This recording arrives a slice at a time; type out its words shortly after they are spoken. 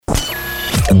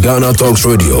Ghana Talks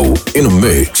Radio in a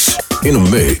mix. In a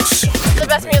mix. The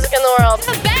best music in the world.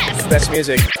 The best. Best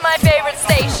music. My favorite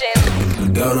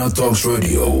station. Ghana Talks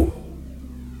Radio.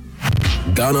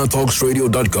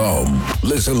 GhanaTalksRadio.com.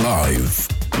 Listen live.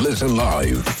 Listen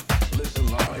live. Listen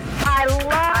live. I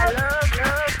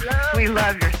love. We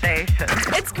love your station.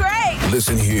 It's great.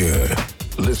 Listen here.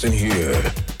 Listen here.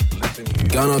 Listen here.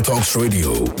 Ghana Talks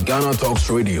Radio. Ghana Talks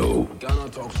Radio. Ghana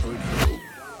Talks Radio.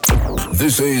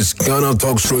 This is Ghana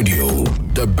Talks Radio,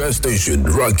 the best station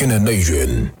rocking the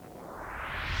nation.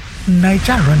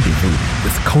 Nigerian Rendezvous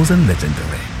with Kozen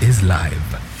Legendary is live.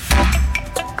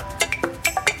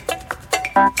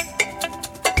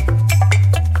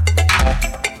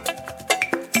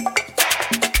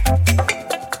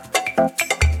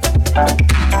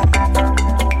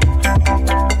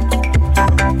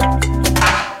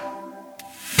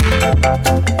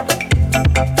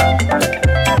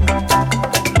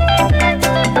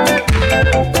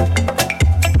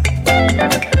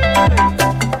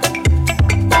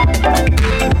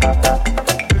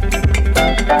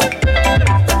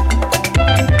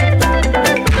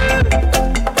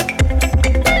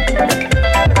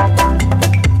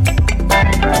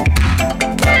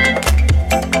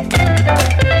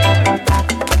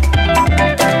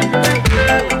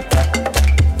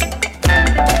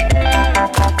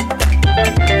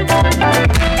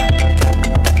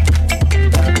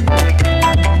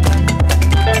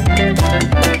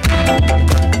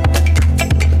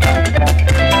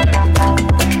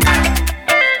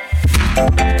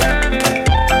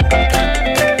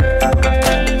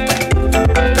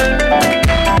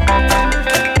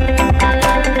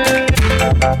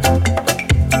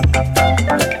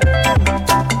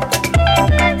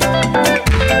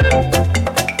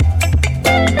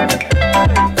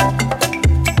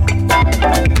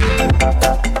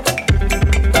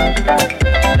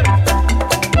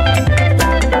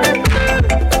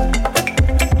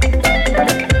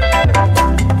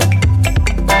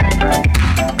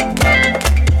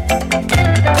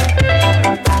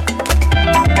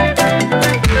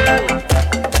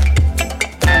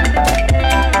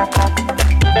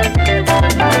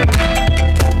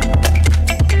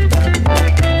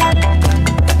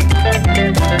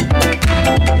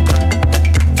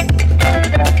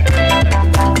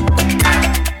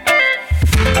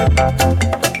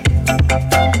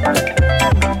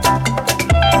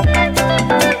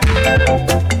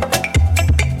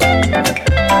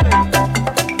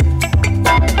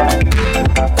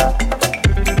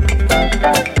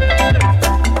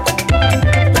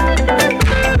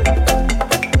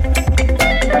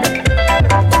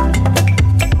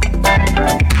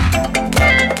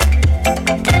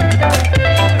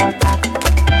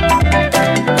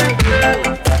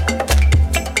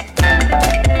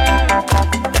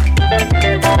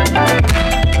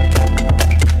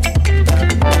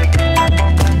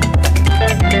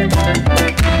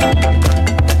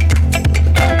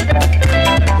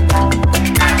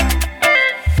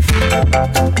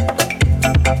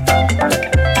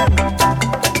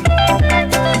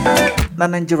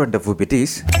 Nigerian Rendezvous be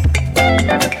this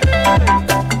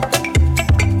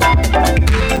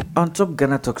on top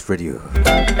Ghana Talks Radio.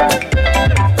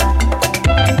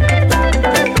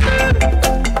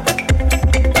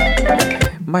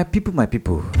 My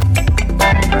people,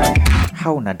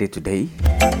 how na day today?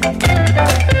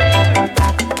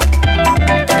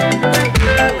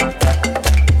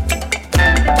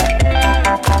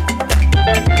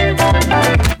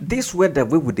 This weather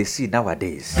we would see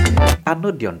nowadays, I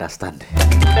know they understand.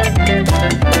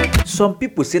 Some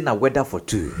people say na weather for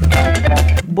two,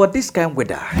 but this kind of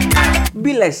weather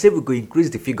be like say we go increase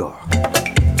the figure.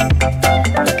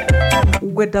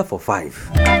 Weather for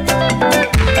 5.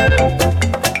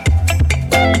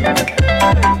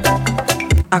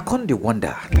 I can't dey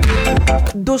wonder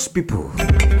those people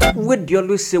when they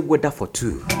always say weather for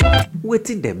 2,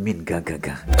 wetin dem mean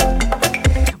gaga.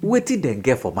 Wetin dem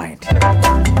get for mind?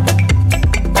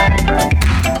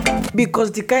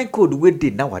 Because the kind code we dey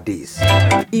nowadays,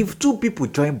 if 2 people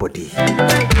join body,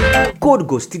 code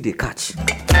go still dey catch.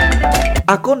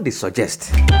 I can't dey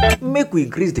suggest make we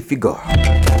increase the figure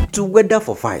to weather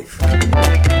for 5.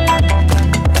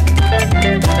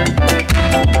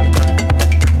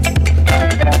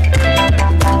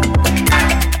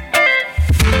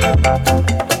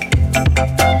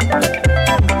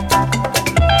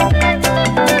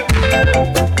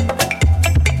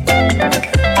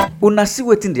 Una see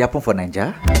wetin dey happen for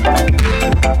Naija?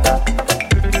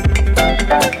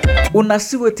 Una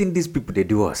see wetin these people dey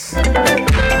do us?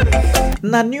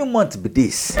 Na new month be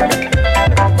this.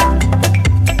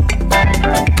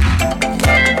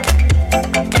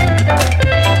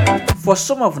 For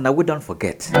some of una we don't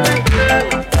forget.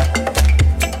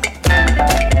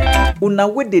 Una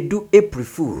wey dey do April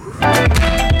Fool.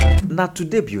 Na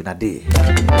today be una day.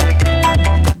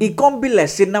 It can't be like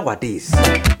say nowadays.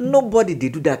 Nobody dey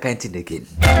do that kind of thing again.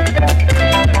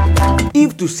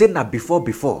 If to say na before.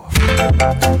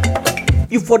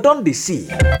 If for done dey see,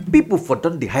 people for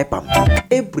done dey hype am.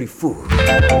 April Fool.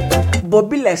 But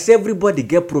be like say everybody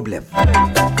get problem.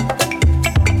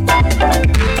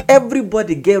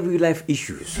 Everybody get real life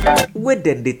issues wey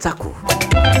dem dey tackle.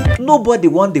 Nobody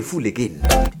want the fool again.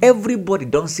 Everybody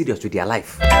don't serious with their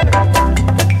life.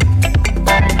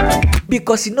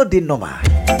 Because you know they normal.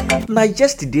 Now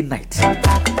yesterday night,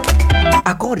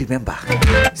 I can't remember.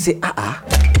 Say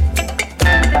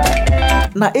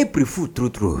now April Fool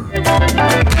true.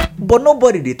 But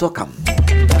nobody they talk am.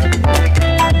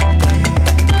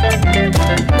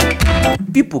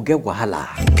 People get wahala.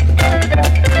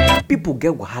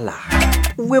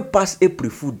 Way past April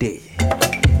Fool day.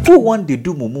 Who want they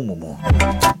do mumu?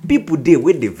 People dey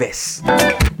when they vex.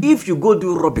 If you go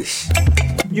do rubbish,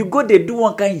 you go they do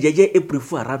one kind yeye April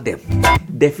Fool around them.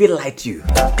 They feel like you.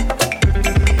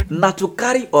 Now to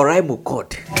carry Oraimo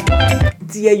cord,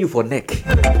 tear you for neck.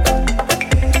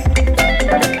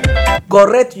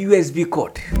 Correct USB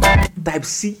cord, type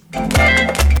C,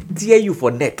 tear you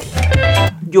for neck.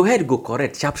 Your head go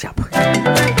correct sharp.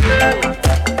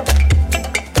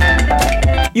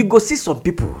 You go see some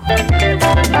people.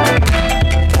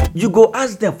 You go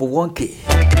ask them for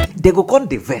 1K. They go come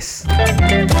the verse.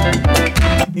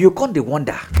 You come the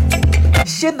wonder.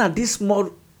 Share na this small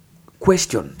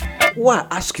question. Why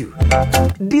I ask you?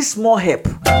 This small help.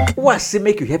 Why say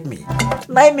make you help me?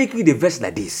 Now I make you the verse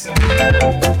like this.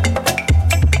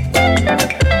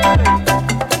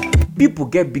 People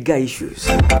get bigger issues.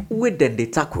 Where then they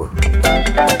tackle.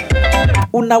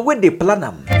 Una when they plan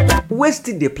them. Where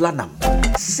still they plan them.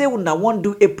 Say una want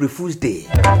do April Fool's Day.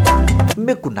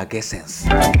 Make una get sense.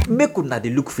 Make una the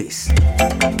look face.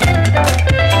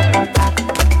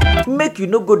 Make you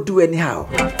no go do anyhow.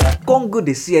 Can't go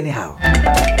they see anyhow.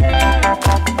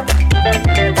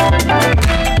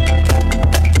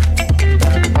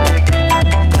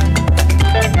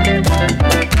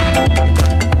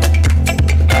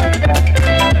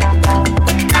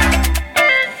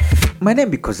 My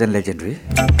name is Kozen Legendary,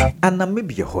 and I may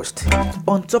be your host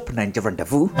on Top Nigerian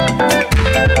Rendezvous.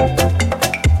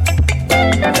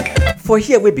 For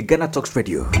here we be Ghana Talks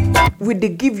Radio. We dey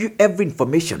give you every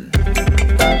information,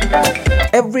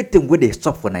 everything where they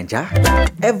stop for Nigeria,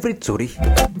 every story,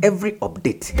 every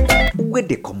update where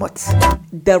they come out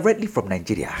directly from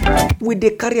Nigeria. We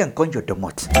dey carry and conjure the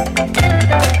mouth.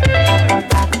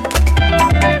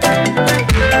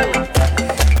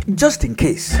 Just in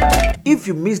case, if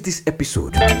you miss this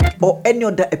episode or any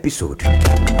other episode,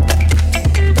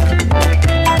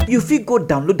 you fit go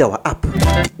download our app,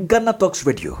 Ghana Talks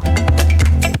Radio.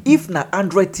 If na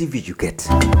Android TV you get,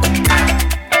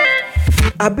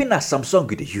 I been na Samsung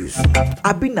you dey use,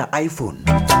 I been na iPhone.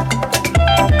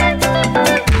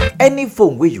 Any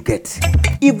phone where you get,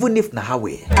 even if na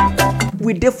Huawei,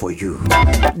 we there for you.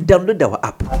 Download our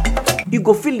app. You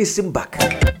go feel listen back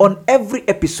on every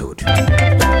episode.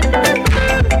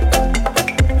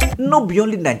 No be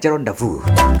only Nigerian Rendezvous.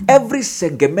 Every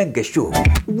Sengemenge show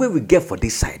where we get for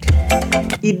this side,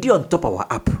 it on top our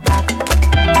app.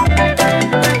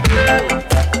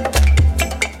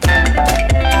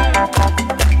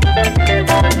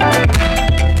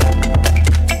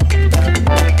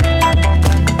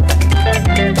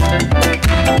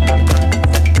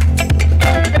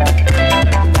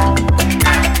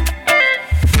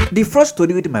 The first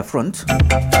story with my front.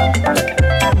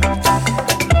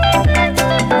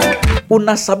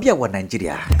 Una sabia wa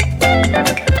Nigeria.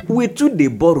 We too dey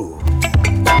borrow.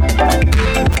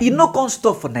 E no come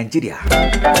stop for Nigeria.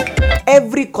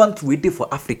 Every country we dey for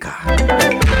Africa.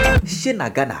 She na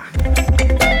Ghana.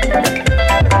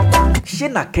 She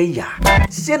na Kenya.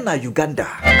 She na Uganda.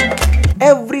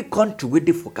 Every country we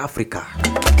dey for Africa.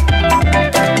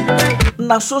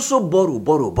 Na so borrow.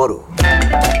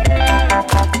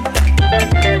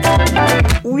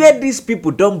 Where these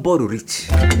people don't borrow rich.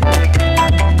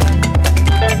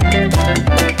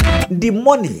 The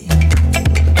money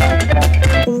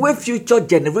where future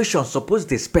generations supposed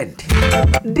to spend,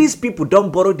 these people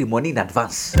don't borrow the money in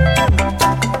advance.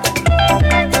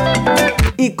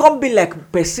 It can't be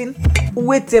like person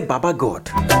wait a Baba God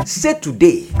say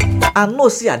today I know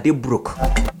see I dey broke,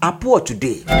 I poor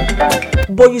today,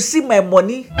 but you see my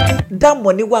money, that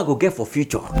money what I go get for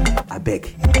future, I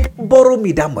beg borrow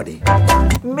me that money,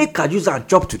 make I use and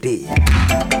chop today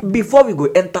before we go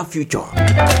enter future.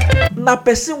 Na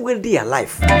person will dey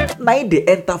alive, na in dey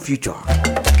enter future.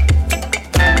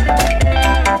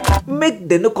 make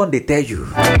dem no come dey tell you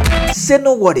say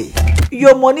no worry,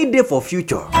 your money dey for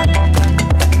future.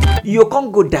 You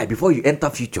can't go die before you enter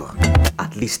future.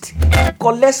 At least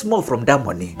collect small from that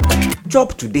money,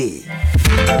 chop today.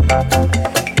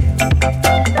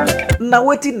 Now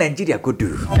wetin Nigeria go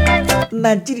do?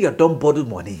 Nigeria don borrow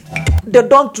money. They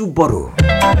don too borrow.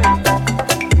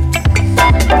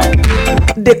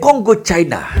 They can't go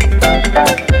China.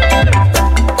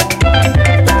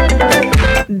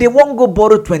 They won't go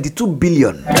borrow 22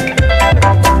 billion.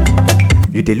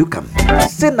 You dey look am,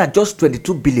 say na just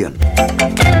 22 billion.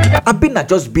 Abi na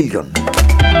just billion.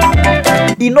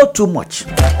 E not too much.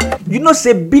 You know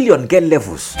say billion get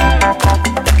levels.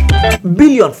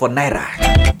 Billion for Naira,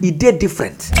 e dey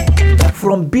different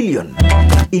from billion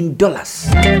in dollars.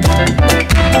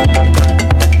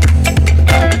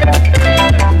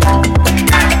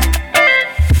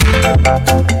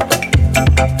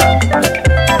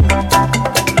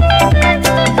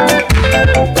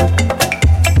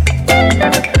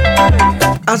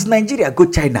 As Nigeria go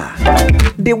China,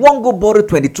 they won't go borrow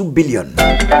 22 billion.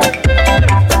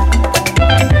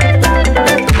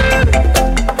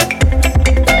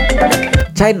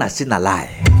 China say na lie.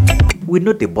 We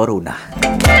know they borrow now.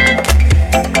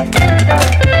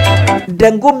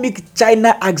 Then go make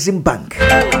China Exim Bank.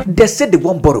 They say they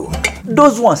won't borrow.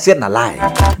 Those ones say na lie.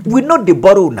 We know they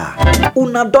borrow now.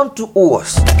 Una don to owe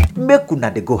us. Make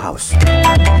una they go house.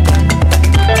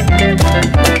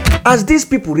 As these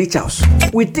people reach house,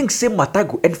 we think same matter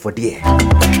go end for there.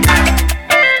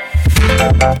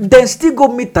 Then still go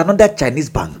meet another Chinese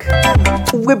bank.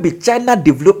 We be China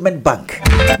Development Bank.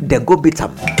 Then go meet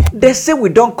them. They say we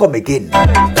don't come again.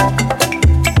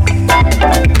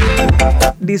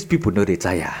 These people no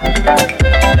retire.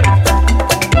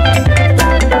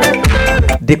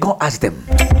 They can't ask them,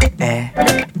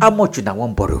 how much you now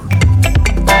want borrow?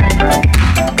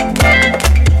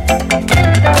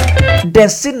 Then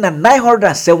see na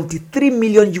 973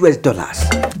 million US dollars.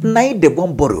 Now they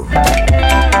won't borrow.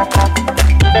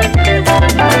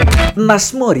 Na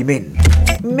small remain.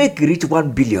 Make reach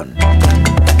 1 billion.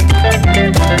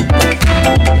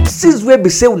 Since we be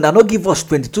say una no give us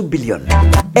 22 billion,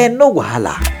 and no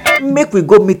wahala, make we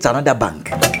go meet another bank.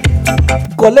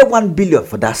 Collect 1 billion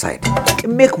for that side.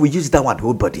 Make we use that one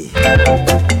whole body.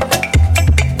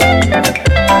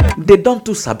 They don't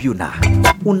too sabi una.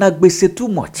 Una gbese too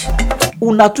much.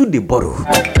 Una too dey borrow.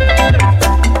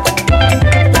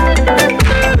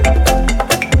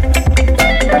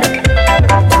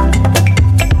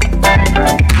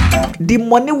 The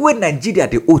money wey Nigeria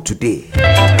dey owe today,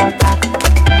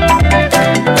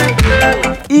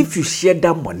 if you share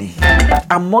that money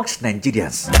amongst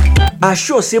Nigerians, I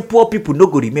sure say poor people no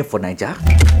go remain for Naija.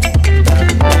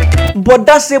 But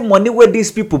that same money where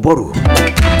these people borrow,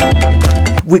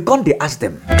 we can't dey ask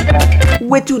them,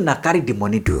 wetin una carry the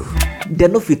money do? They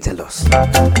no fit tell us.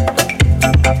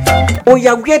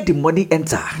 Oya, where the money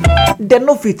enter? They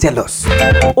no fit tell us.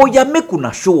 Oya, make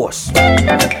una show us.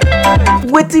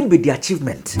 Wetin be the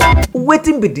achievement?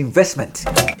 Wetin be the investment?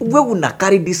 Where una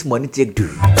carry this money take do?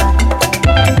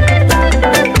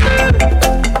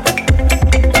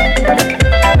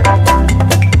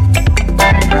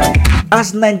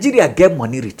 As Nigeria get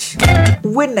money rich,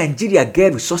 when Nigeria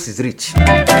get resources rich,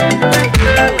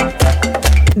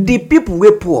 the people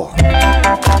wey poor,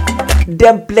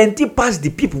 them plenty pass the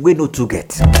people wey no too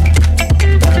get.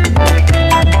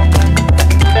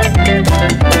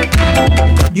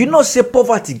 You know say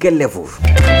poverty get level.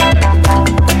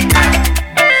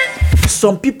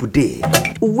 Some people dey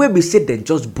wey be say dem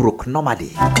just broke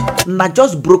normally. Na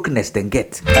just brokenness dem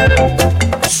get.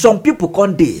 Some people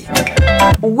con dey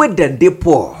wey dem dey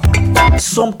poor.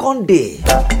 Some con dey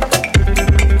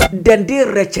dem dey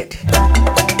wretched.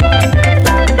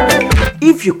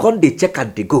 If you con dey check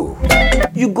and dey go,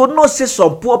 you go know say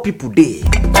some poor people dey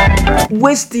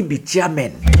wey still be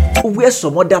chairmen where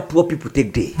some other poor people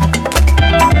take dey.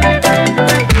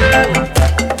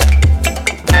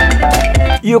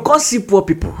 You can't see poor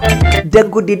people.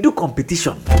 Then go they do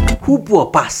competition. Who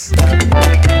poor pass?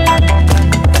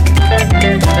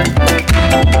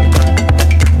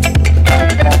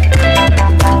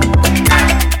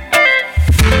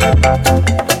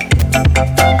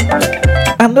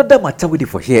 Another matter we dey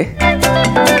for here.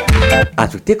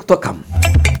 As we take talk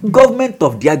government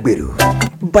of the Agbero,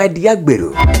 by the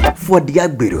Agbero, for the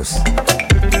Agberos.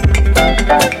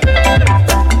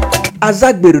 As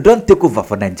Agbero don't take over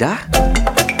for Naija,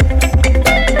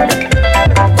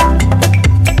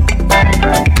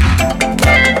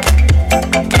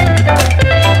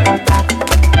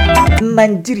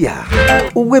 Nigeria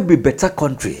will be better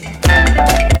country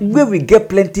where we get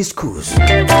plenty schools,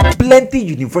 plenty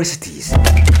universities,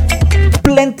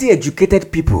 plenty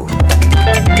educated people.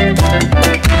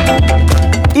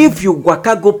 If you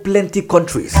waka go plenty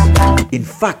countries, in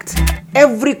fact,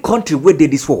 every country where they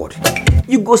this world,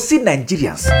 you go see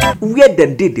Nigerians where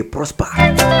them they prosper.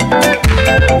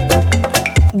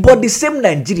 But the same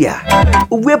Nigeria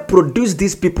where produce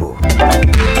these people,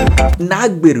 na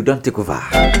Agberu don't take over.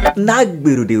 Na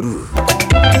Agberu they rule.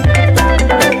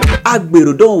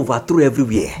 Agberu don't overthrow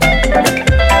everywhere.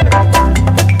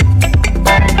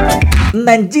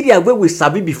 Nigeria where we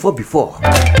sabi before.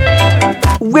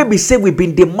 Where we say we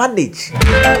been the manage.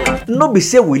 No be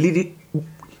say we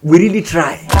really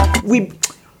try. We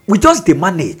just the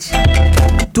manage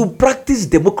to practice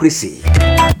democracy.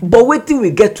 But wait till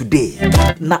we get today.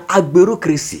 Na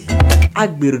Agberocracy.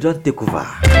 Agberu don't take over.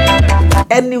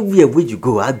 Anywhere where you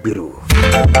go, Agberu.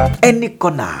 Any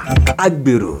corner,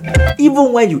 Agberu.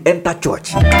 Even when you enter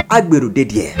church, Agberu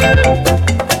dead here.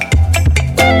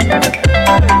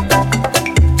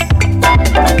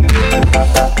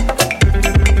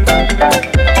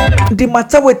 The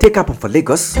matter will take up for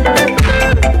Lagos.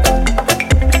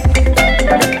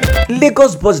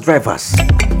 Lagos bus drivers,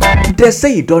 they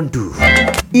say he don't do.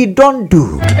 He don't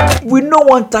do. We no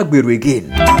want Agberu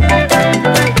again.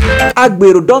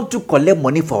 Agberu don't to collect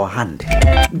money for our hand.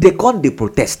 They can't they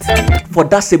protest for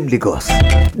that same Lagos.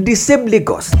 The same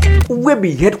Lagos will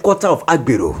be headquarters of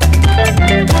Agberu.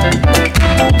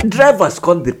 Drivers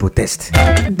can't they protest.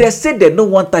 They say they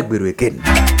don't want Agberu again.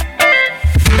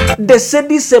 They say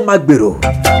this same Agberu,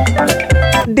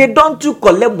 they don't to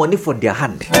collect money from their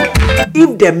hand.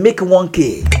 If they make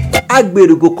 1K,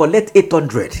 Agberu go collect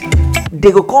 800.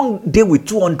 They go come deal with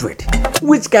 200.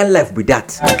 Which kind life be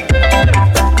that?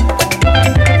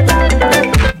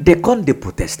 They can't they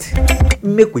protest.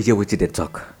 Make we hear what they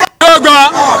talk.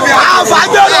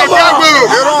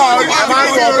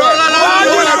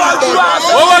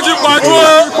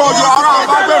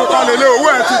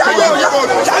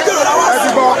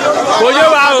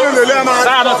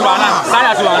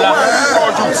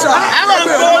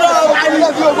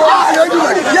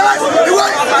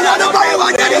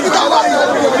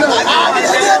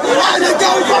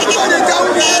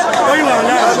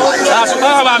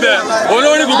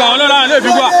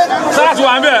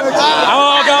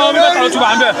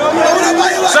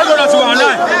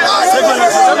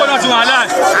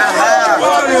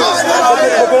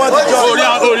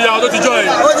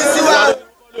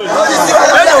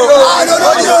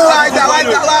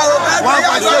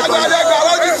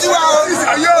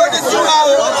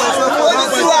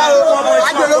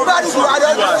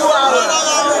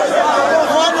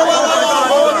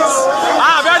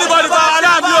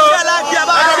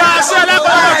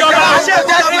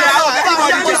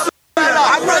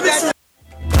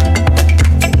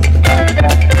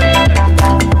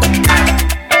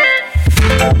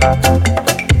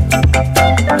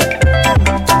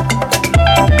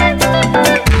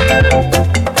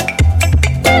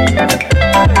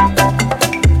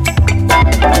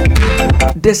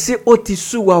 They say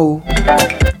Otisuwa,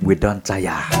 we don't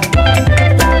tire.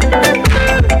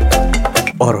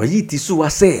 Oroyi Tisuwa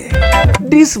say,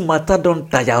 this matter don't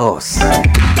tire us.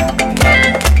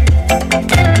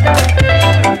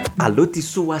 Alo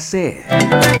Tisuwa say,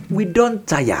 we don't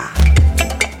tire.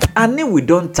 And if we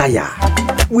don't tire,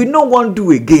 we no want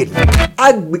do again.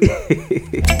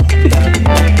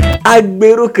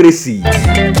 Agberocracy.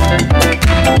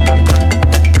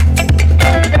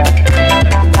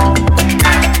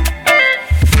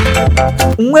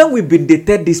 When we been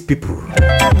dated these people,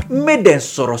 made them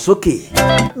soros okay,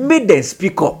 made them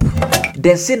speak up,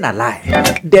 then say na lie,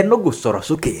 then no go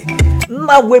soros okay.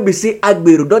 Now when we say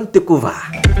Agberu don't take over,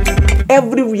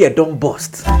 everywhere don't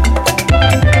bust.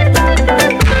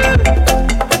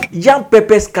 Young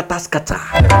pepper scatter.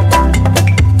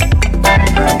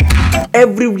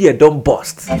 Everywhere don't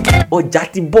bust. Or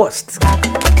jati bust.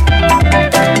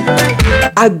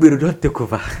 Agberu don't take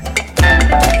over.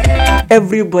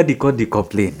 Everybody can they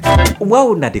complain.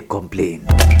 Wow, na they complain.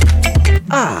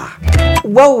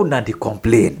 Wow, na they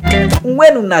complain.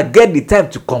 When una get the time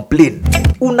to complain,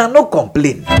 una no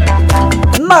complain.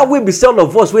 Now we be all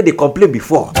of us where they complain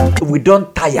before. We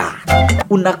don't tire.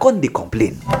 Una can they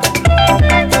complain.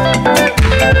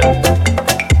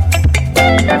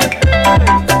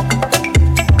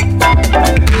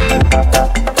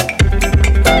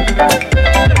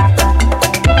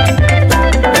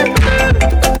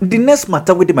 The next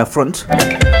matter with my front,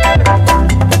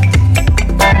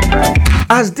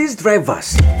 as these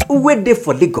drivers who wait there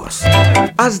for Lagos,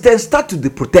 as they start to the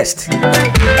protest,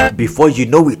 before you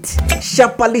know it,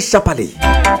 sharply,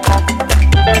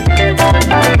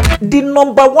 the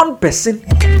number one person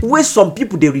where some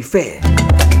people they refer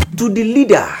to the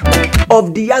leader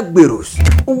of the Agberos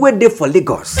wey dey for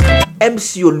Lagos,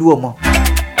 MC Oluomo.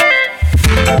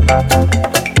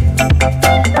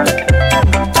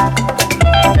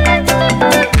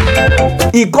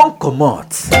 He can't come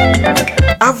out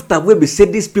after we be say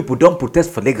these people don't protest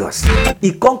for Lagos.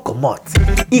 He can't come out.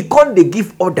 He can't they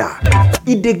give order.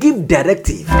 He they give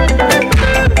directive.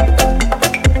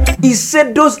 He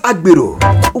said those Agbero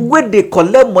when they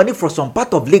collect money from some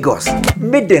part of Lagos,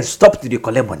 make them stop to the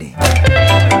collect money.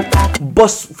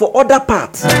 But for other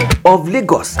parts of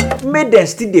Lagos, make them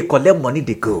still they collect money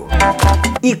they go.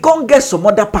 He can't get some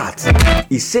other parts.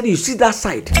 He said you see that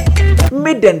side,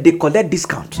 make them they collect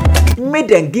discount. Make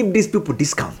them give these people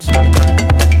discount.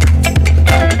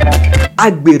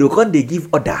 Agbero can they give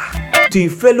order to a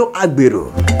fellow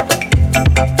Agbero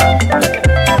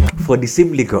for the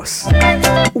same Lagos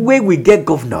where we get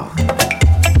governor,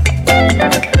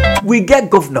 we get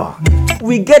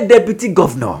deputy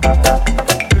governor,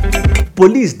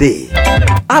 police day,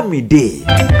 army day,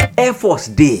 air force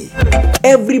day,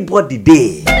 everybody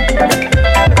day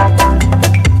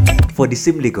for the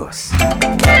same Lagos.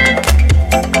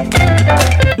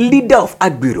 Leader of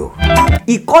Agbero,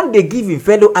 he can't they give him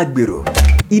fellow Agbero,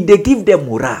 he they give them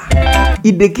morale,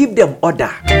 he they give them order.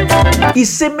 He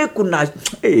say make una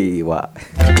hey wa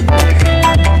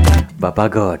Baba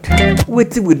God,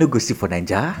 wetin we no go see for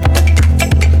Naija?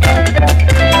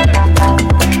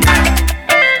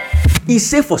 He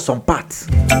say for some parts,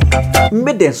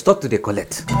 make them start to dey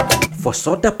collect. For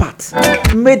some other parts,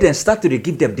 make them start to dey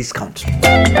give them discount.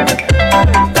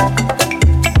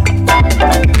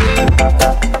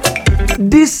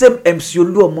 This same MC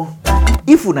Oluomo,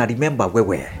 if una remember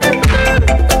where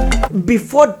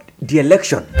before the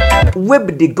election, wey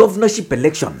be the governorship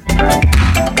election,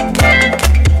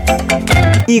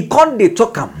 he can't dey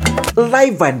talk am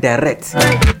live and direct.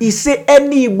 He say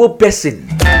any Igbo person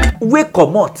wey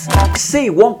comot say he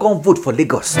won't come vote for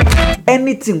Lagos,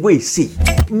 anything wey he see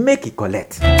make he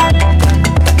collect.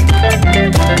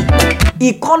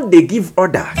 He can't dey give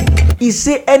order. He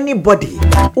say anybody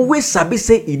wey sabi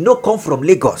say he no come from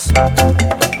Lagos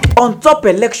on top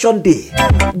election day,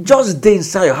 just dey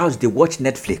inside your house dey watch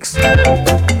Netflix.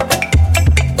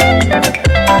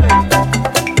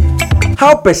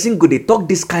 How person go dey talk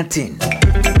this kind thing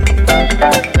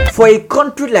for a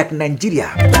country like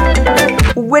Nigeria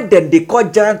wey dem dey call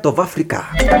giant of Africa?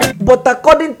 But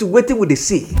according to wetin we dey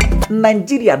see,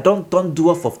 Nigeria don turn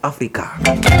dwarf of Africa.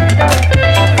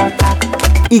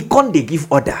 He can't they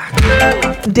give order.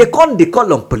 They can't they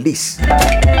call on police.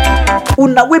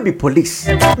 Una wey be police,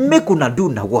 make una do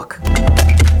una work.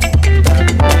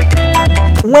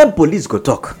 When police go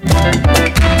talk,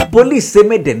 police say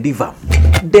make them leave am.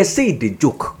 They say they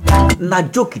joke. Na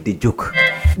joke they joke.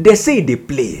 They say they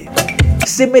play.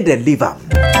 Say make them leave am.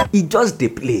 He just they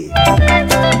play.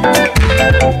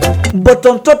 But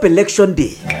on top election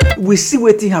day, we see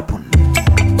wetin happen.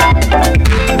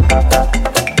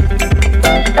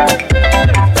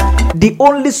 The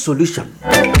only solution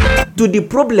to the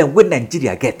problem wey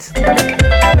Nigeria get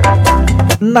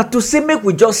na to say make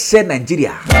we just sell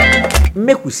Nigeria,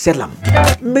 make we sell am,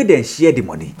 make them share the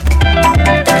money,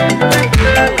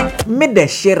 make them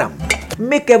share am,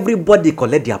 make everybody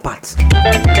collect their part.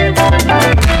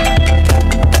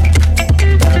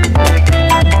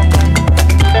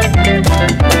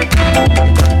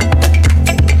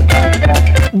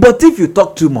 But if you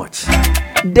talk too much,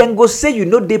 then go say you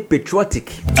know they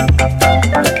patriotic.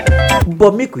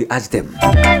 But make we ask them,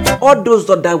 all those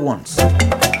other ones,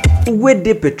 where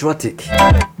they patriotic,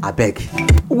 I beg,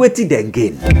 wetin them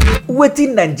gain,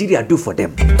 wetin Nigeria do for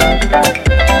them.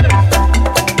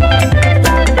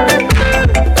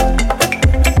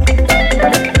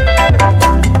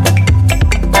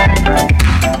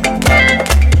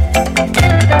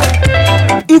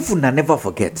 If una never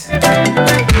forget,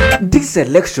 this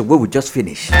election where we just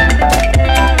finished,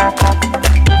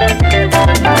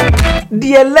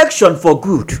 the election for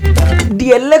good,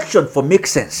 the election for make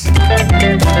sense,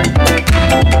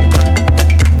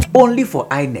 only for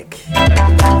INEC,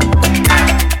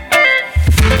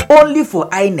 only for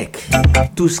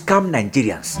INEC to scam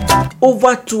Nigerians,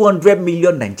 over 200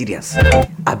 million Nigerians.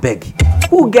 I beg,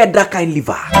 who get that kind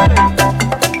liver?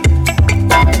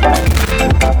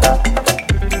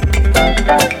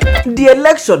 The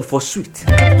election for sweet,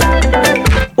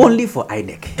 only for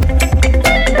INEC.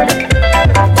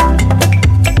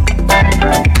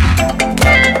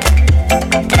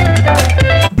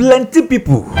 Plenty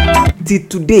people till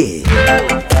today,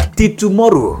 till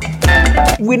tomorrow,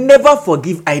 we never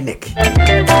forgive INEC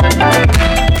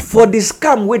for the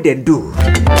scam wey dem do,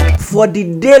 for the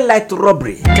daylight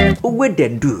robbery wey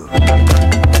dem do.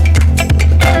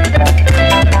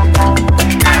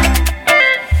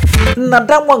 na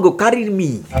that one go carry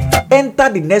me enter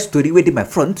the next story wey dey my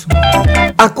front.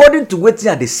 According to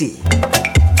wetin I dey see,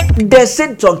 they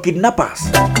said some kidnappers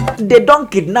they don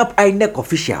kidnap INEC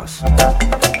officials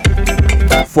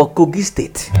for Kogi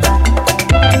State.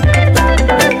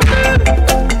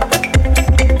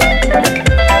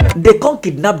 They can't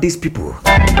kidnap these people.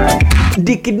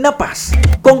 The kidnappers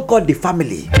can't call the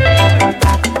family.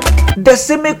 They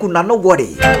say make una no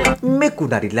worry, make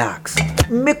una relax,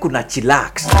 make una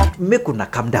chillax, make una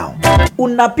calm down.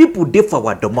 Una people dey for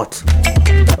our domot.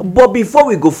 But before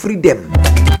we go free them,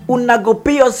 una go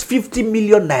pay us 50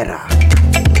 million naira.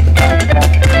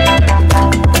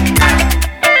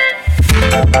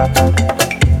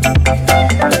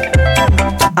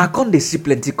 I can't see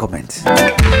plenty comments.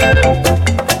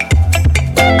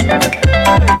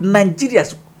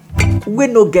 Nigerians we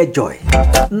no get joy.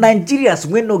 Nigerians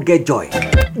we no get joy.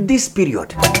 This period,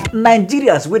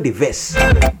 Nigerians we the vex,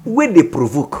 we they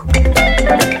provoke.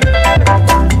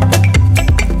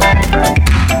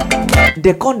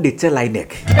 They can't they tell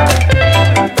INEC.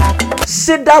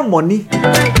 Say that money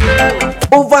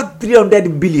over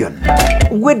 300 billion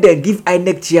where they give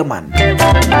INEC chairman.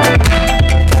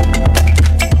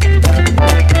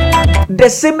 They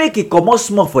say make it come out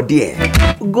small for there.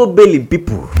 Go bailing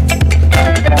people.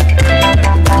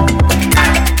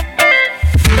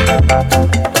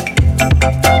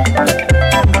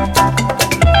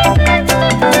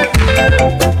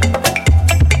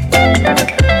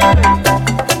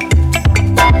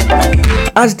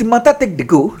 As the matter take the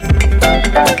go,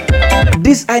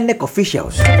 these INEC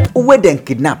officials where they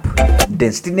kidnap,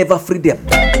 then still never free them.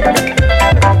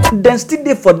 Then still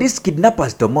there for these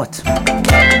kidnappers domot.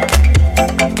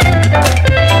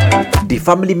 The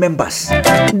family members,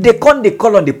 they can't they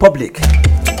call on the public.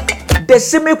 They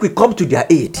say make we come to their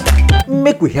aid,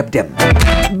 make we help them,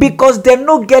 because they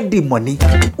no get the money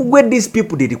where these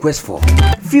people they request for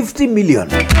 50 million.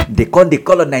 They can't they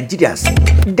call on Nigerians.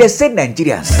 They say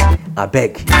Nigerians, I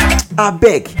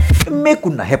beg, make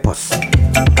una help us.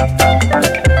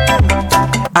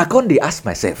 I can't they ask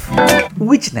myself,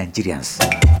 which Nigerians?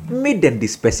 Make them they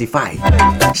specify.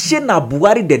 Shena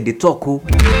Buhari then they talk who?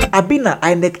 I been an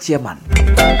INEC chairman.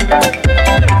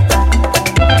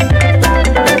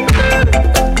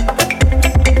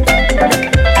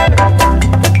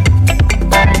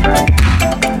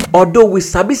 Although we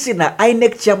sabi say na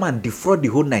INEC chairman defraud the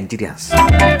whole Nigerians,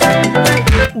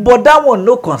 but that one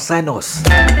no concern us.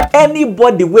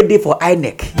 Anybody waiting for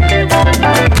INEC,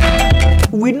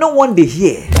 we no want to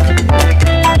hear.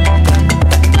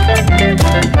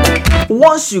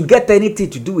 Once you get anything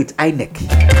to do with INEC,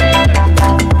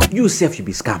 you self should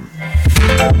be scam.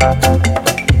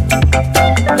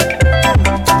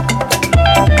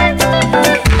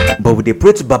 But we dey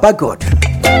pray to Baba God.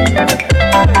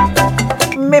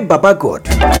 May Baba God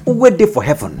wait there for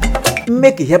heaven,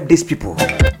 make it help these people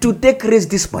to take raise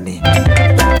this money.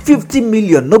 50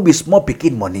 million no be small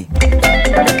picking money.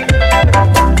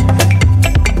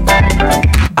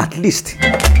 At least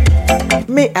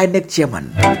may INEC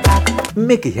chairman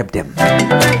make it help them.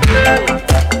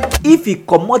 If he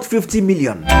come out 50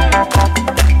 million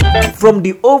from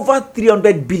the over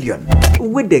 300 billion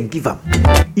we then give him,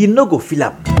 he no go feel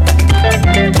him.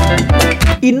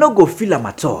 He no go feel him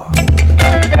at all.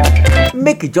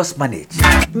 Make it just manage,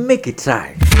 make it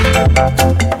try.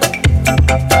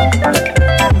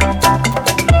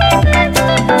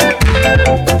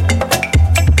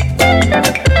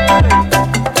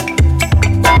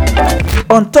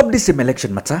 On top this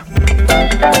election matter,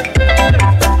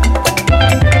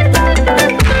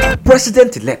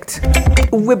 President-elect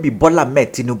will be Bola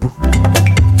Ahmed Tinubu.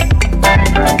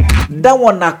 That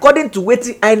one according to what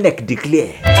INEC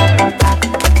declare.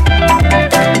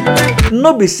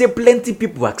 No be say plenty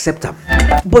people accept him,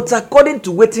 but according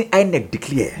to what INEC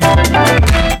declare,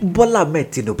 Bola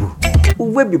Ahmed Tinubu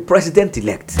will be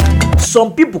president-elect.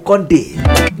 Some people can't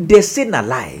they say na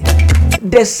lie.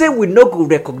 They say we no go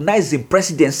recognize him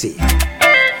presidency.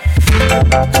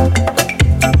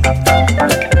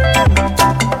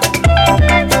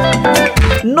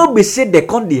 No be say they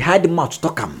can't hide mouth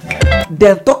talk am.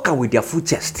 Then talk am with their full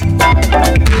chest.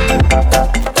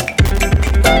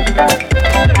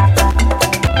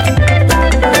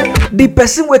 The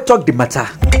person will talk the matter.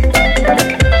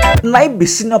 Na be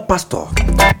senior pastor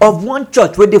of one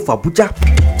church where they for Abuja.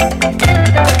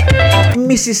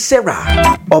 Mrs.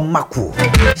 Sarah Omaku,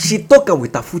 she talk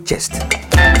with her full chest.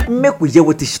 Make we hear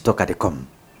what she talk at the come.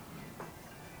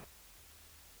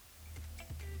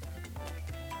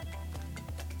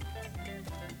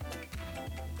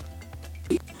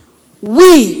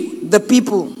 We, the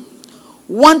people,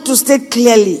 want to state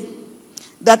clearly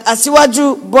that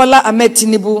Asiwaju Bola Ahmed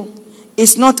Tinubu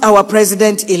is not our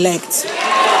president-elect.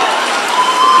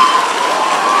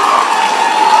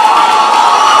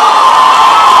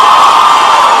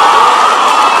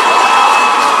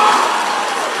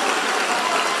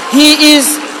 He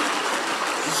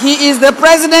is the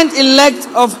president-elect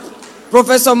of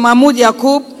Professor Mahmoud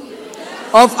Yakub,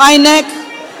 of INEC,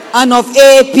 and of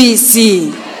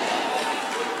APC.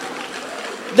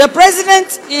 The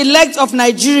president-elect of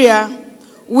Nigeria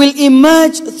will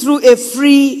emerge through a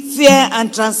free, fair,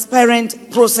 and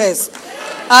transparent process,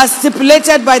 as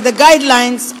stipulated by the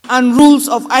guidelines and rules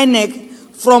of INEC,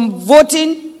 from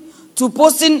voting to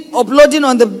posting, uploading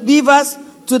on the beavers,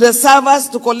 to the servers,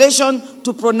 to collation,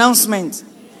 to pronouncement.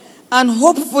 And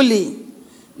hopefully,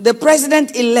 the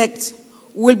president-elect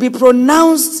will be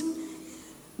pronounced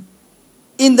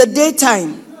in the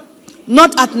daytime,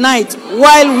 not at night,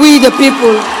 while we, the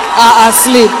people, are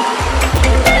asleep.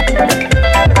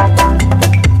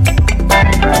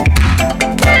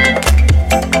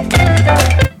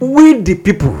 We, the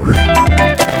people,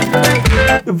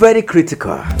 very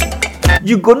critical.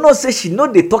 You go know say she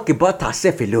know they talk about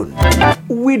herself alone.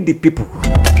 We, the people.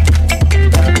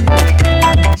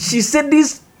 She said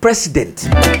this president,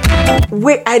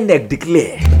 where INEC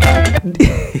declare.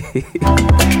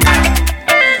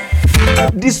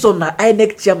 This one na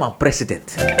INEC chairman president.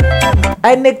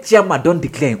 INEC chairman don't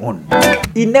declare him own.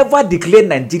 He never declared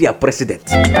Nigeria president.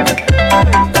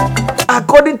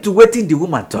 According to wetin the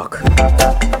woman talk.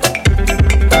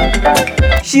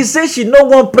 She says she no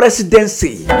want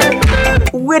presidency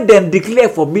where them declare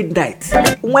for midnight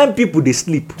when people they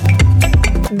sleep.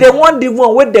 They want the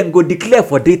one where them go declare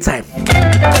for daytime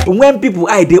when people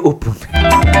eye they open.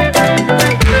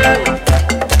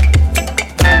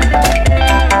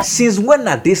 Since when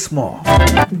are they small?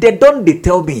 They don't they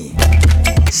tell me.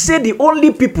 Say the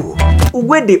only people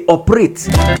where they operate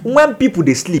when people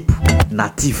they sleep,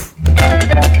 native.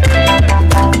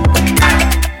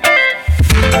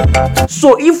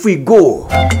 So if we go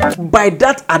by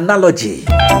that analogy,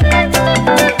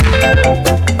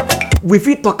 we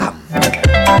fit talk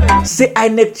am. Say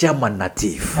INEC chairman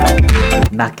native,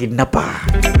 na kidnapper,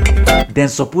 then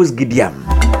suppose Gideon.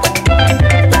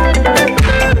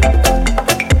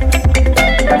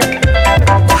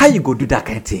 How you go do that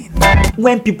kind of thing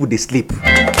when people they sleep?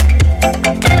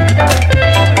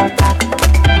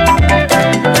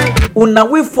 Una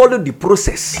we follow the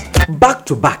process back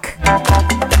to back.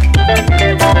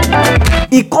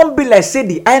 It can't be like say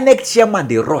the INEC chairman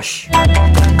they rush.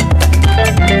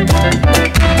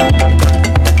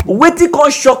 Wetin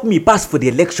can't shock me pass for the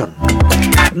election.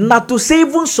 Not to say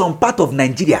even some part of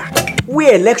Nigeria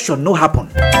where election no happen,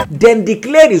 then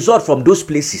declare result from those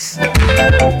places.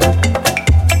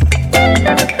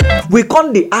 We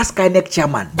can't dey ask INEC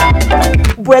chairman,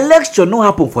 but election no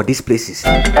happen for these places.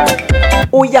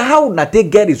 Oh yeah, how na take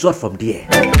get result from there?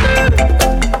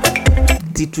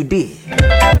 Till today,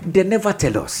 they never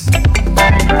tell us.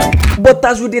 But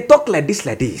as we dey talk like this,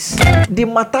 the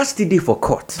matter still dey for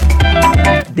court.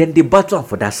 Then the battle on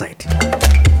for that side.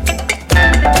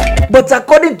 But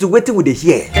according to wetin we dey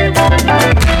hear,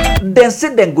 then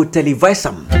say them go televise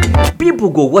am, people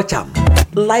go watch am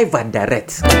live and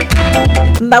direct.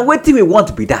 Now wetin we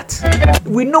want be that.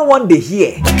 We no one dey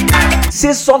hear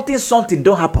say something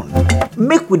don't happen.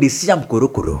 Make we dey see am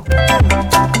korokoro.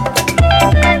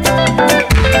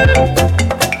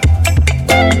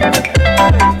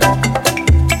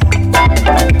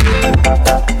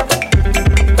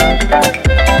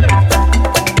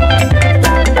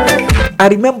 I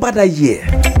remember that year,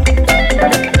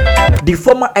 the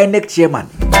former INEC chairman,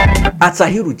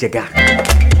 Atahiru Jega,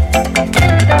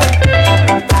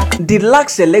 the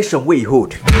last election where he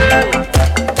hold.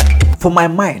 For my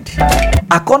mind,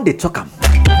 I can't dey talk am.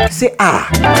 Say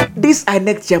this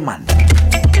INEC chairman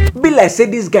be like say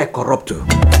this guy corrupt too.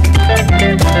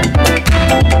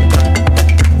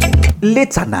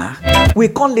 Later now, we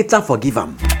can't later forgive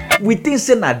him. We think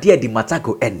say na there the matter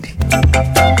go end.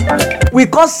 We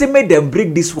can't say make them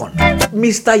bring this one,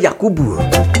 Mr. Yakubu.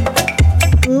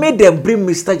 Make them bring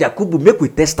Mr. Yakubu, make we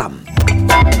test him.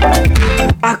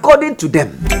 According to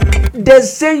them, they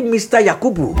say Mr.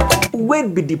 Yakubu will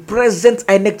be the present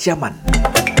INEC chairman.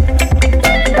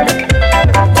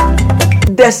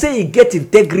 They say he get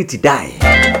integrity die.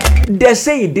 They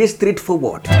say he dey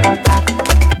straightforward.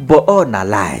 But all na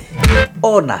lie,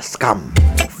 all na scam.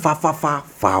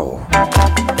 Foul.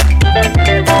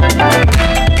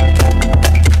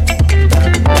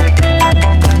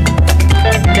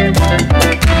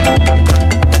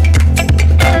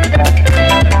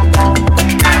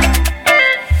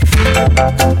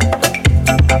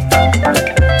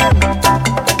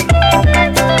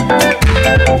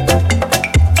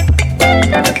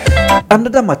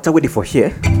 Another matter waiting for here.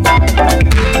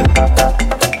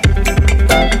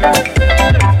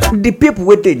 The people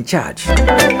waiting in charge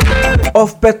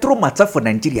of petrol matter for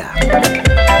Nigeria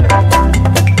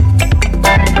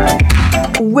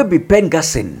will be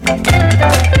pengassing.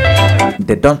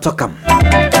 They don't talk them.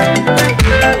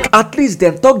 At least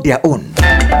them talk their own.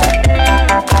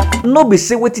 No be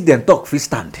say wetin them talk fit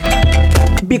stand.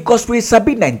 Because we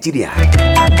sabi Nigeria.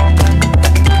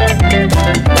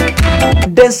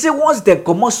 Then say once they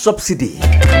comot subsidy,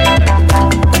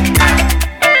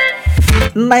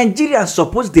 Nigerians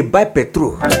suppose they buy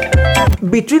petrol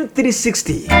between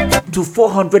 360 to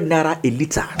 400 naira a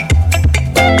litre.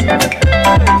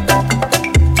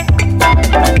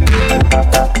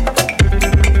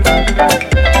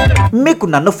 Make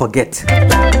una no forget.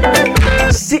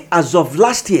 See, as of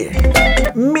last year,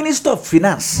 Minister of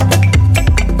Finance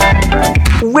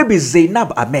wey be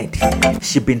Zainab Ahmed,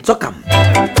 she been talking.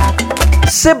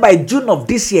 Say by June of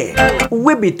this year,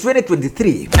 wey be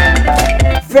 2023,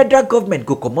 federal government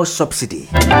go comot subsidy.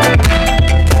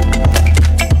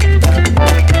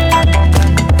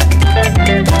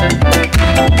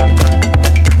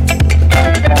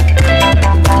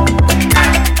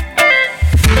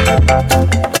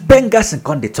 Pengas and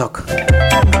con dey talk.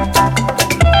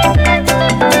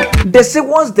 They say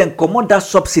once them comot that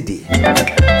subsidy,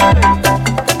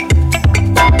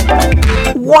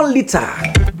 1 litre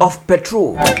of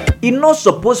petrol e no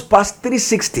suppose pass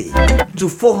 360 to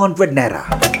 400 naira.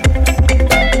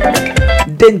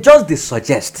 Then just they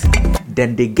suggest,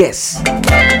 then they guess.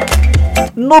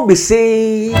 No be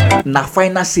say na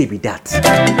final say be that.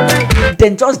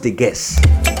 Then just they guess.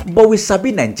 But we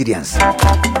sabi Nigerians.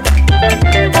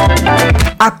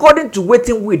 According to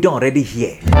wetin we don already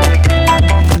hear,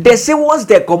 they say once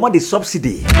they comot the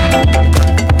subsidy,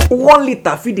 1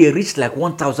 litre fit dey reach like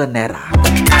 1,000 naira.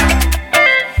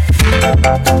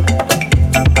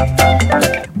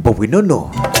 But we don't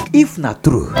know if na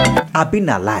true, abi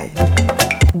na lie.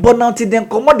 But until them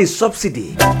comot the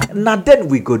subsidy, na then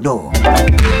we go know.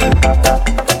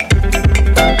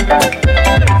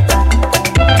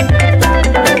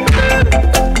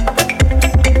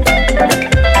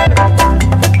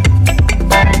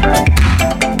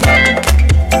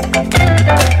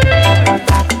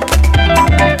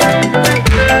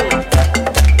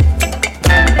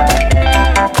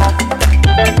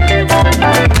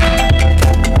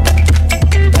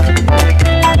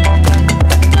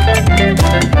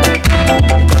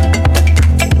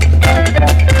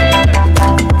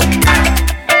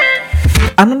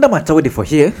 Another matter waiting for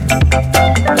here.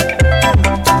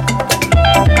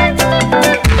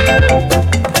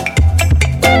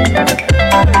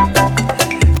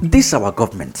 This our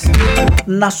government.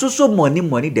 Na so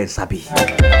money then sabi.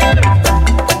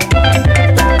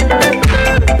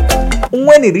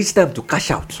 When it reach time to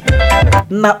cash out,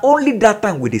 na only that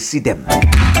time we dey see them.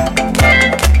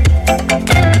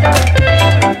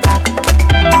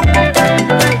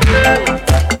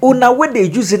 Una when they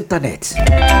use internet,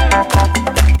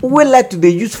 we like to dey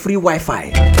use free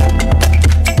Wi-Fi.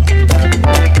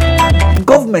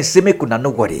 Government say make una no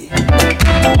worry.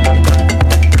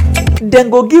 Then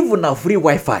go give una free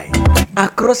Wi-Fi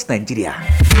across Nigeria.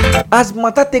 As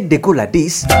matter take dey go like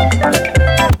this,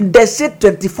 they say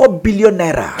 24 billion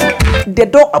naira. They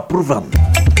don't approve them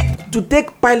to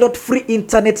take pilot free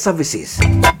internet services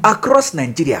across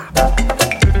Nigeria.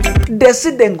 They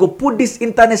say then go put these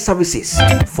internet services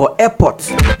for airports,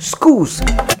 schools,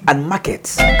 and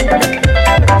markets.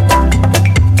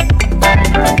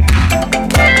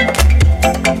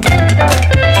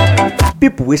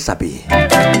 People we sabi,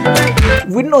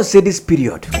 we know say this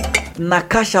period na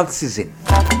cash out season.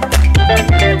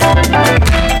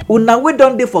 Una we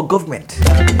don dey for government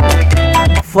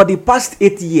for the past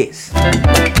 8 years.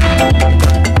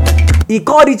 E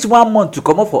come reach 1 month to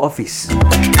come up for office.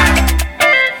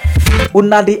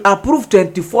 Una dey approve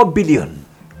 24 billion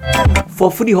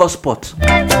for free hotspot.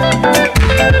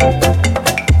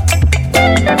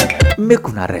 Make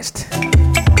una rest.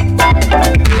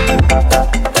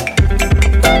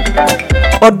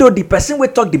 Although the person we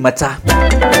talk the matter,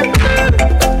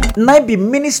 now be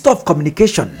Minister of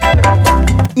Communication,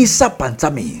 Issa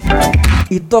Pantami,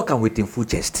 he talk and with him full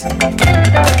chest.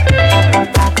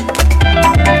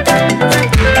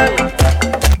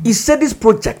 He said this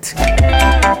project,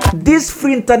 these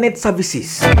free internet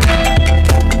services,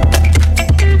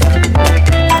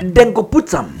 then go put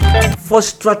them for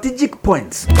strategic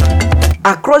points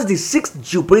across the 6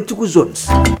 geopolitical zones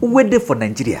waiting for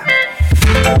Nigeria.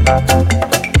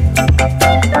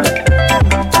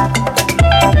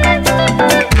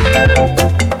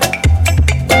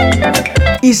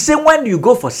 He said when you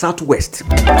go for Southwest,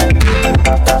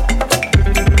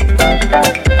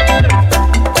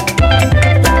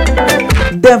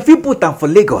 Dem fit put am for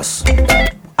Lagos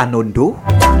and Ondo.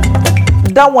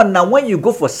 That one now when you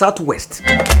go for southwest.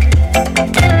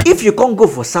 If you can't go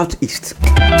for southeast,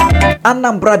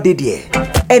 Anambra dey there,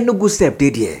 Enugu sef dey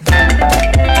there.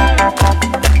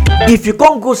 If you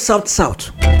can't go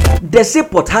south, they say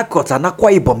Port Harcourt and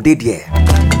Akwa Ibom dey there.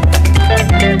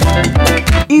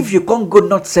 If you can't go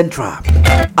north central,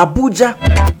 Abuja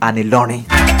and Ilorin.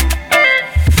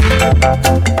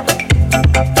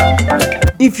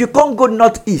 If you can't go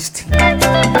northeast,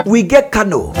 we get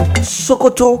Kano,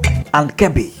 Sokoto and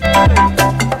Kebbi.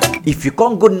 If you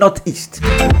can't go northeast,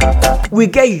 we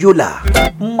get Yola,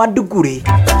 Maduguri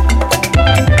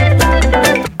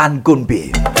and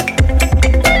Gombe.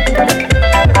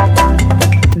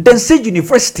 Then say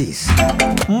universities,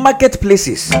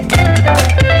 marketplaces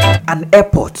and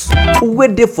airports where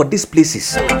they for these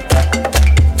places.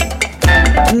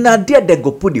 Now there they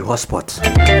go put the hotspot.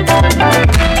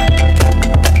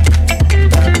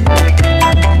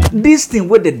 This thing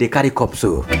where they carry come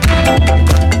so.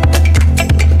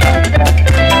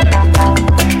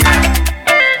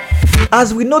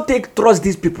 As we not take trust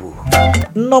these people,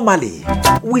 normally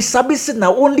we sabi say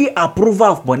now only approval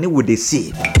of money would they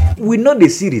see. We know they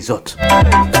see result.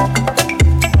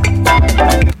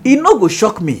 It no go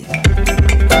shock me.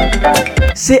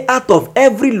 Say out of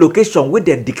every location where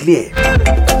they declare,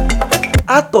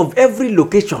 out of every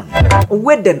location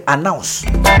where they announce,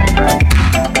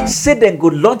 say they go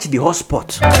launch the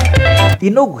hotspot.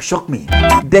 It no go shock me.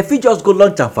 They fit just go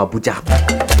launch am for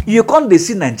Abuja. You can't they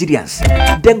see Nigerians,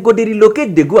 then go they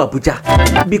relocate, they go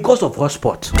Abuja because of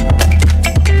hotspot.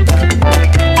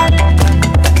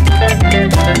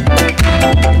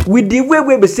 With the way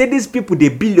we say these people they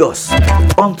bill us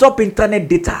on top internet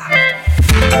data,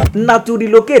 now to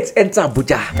relocate enter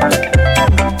Abuja.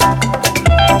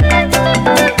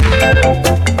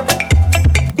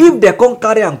 If they come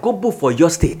carry and go book for your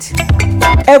state,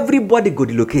 everybody go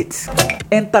relocate,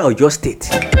 enter your state,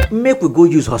 make we go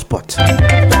use hotspot.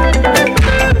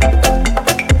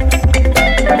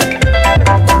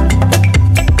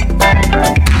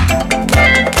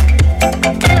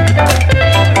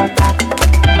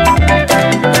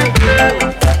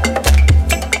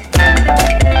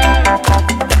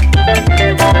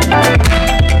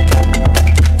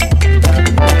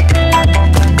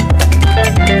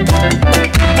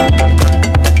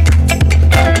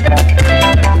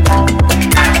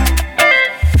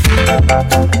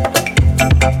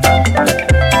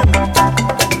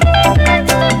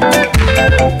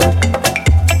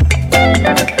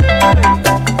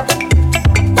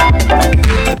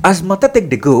 As matter take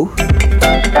the go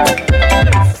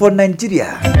for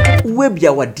Nigeria, we be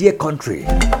our dear country.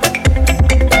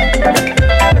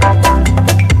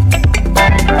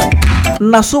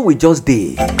 Now so we just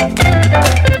did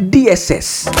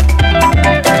DSS.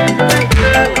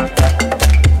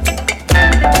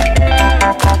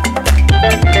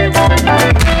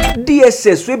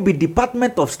 DSS will be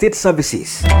Department of State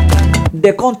Services.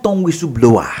 They can't turn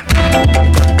whistleblower.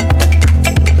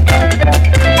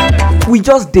 We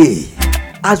just day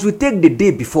as we take the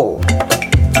day before.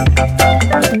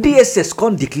 DSS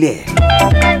can't declare.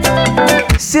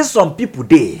 Say some people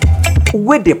day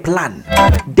where they plan,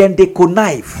 then they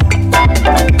connive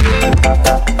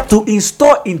to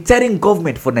install interim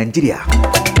government for Nigeria.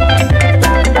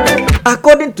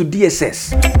 According to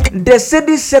DSS, they say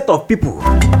this set of people,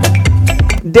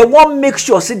 they want make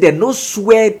sure say they no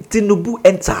swear Tinubu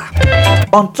enter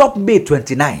on top May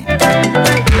 29.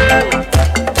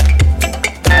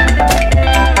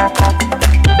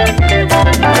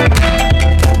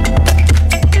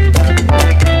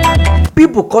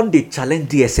 People come they challenge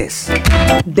DSS.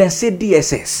 Then say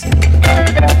DSS,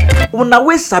 una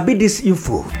we sabi this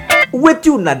info, wait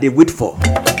you na they wait for.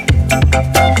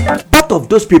 Part of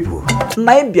those people,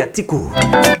 Naim Atiku,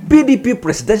 PDP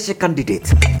presidential candidate,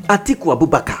 Atiku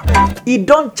Abubakar, he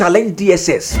don't challenge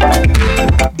DSS.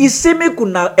 He say make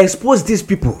una expose these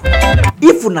people.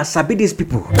 If una sabi these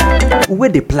people, where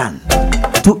they plan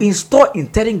to install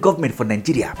interim government for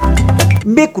Nigeria,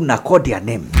 make una call their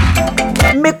name.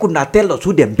 Make una tell us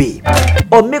who them be,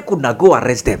 or make una go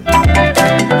arrest them.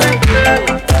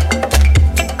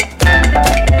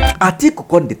 Atiku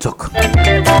con the talk.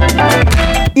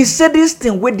 He said this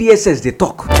thing where DSS they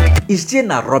talk is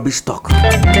still a rubbish talk.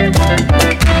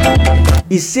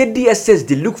 He said DSS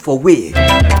they look for way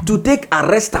to take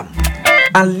arrest them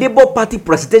and Labour Party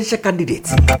presidential candidate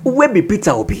where be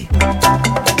Peter Obi.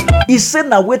 He said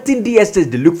now waiting DSS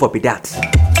they look for be that.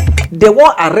 They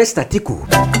want arrest Atiku,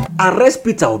 arrest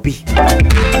Peter Obi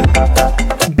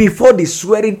before the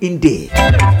swearing in day.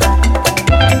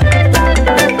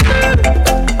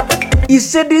 He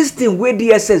said this thing where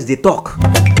DSS they talk.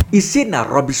 He said na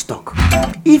rubbish talk.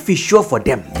 If it's sure for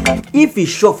them, if it's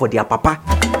sure for their papa,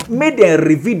 may they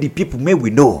reveal the people may we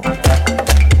know.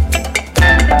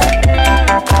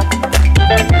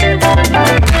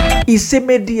 He said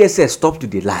may DSS stop to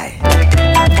the lie.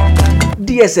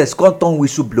 DSS can't turn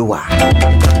whistleblower.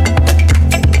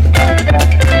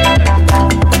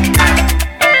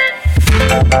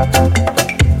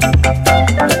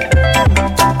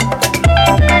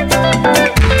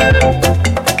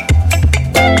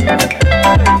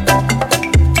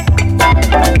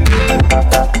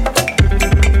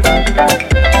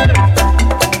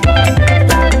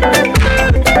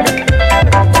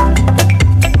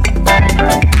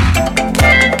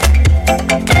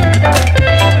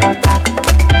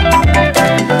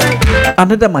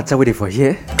 Another matter waiting for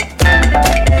here.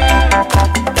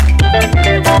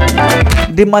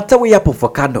 The matter we happen for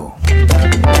Kano.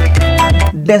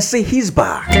 Then say his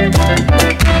bar.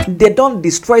 They don't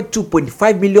destroy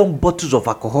 2.5 million bottles of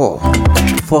alcohol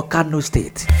for Kano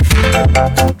State.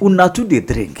 Una too they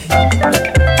drink.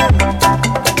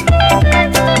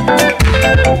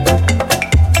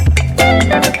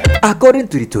 According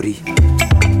to the Tory,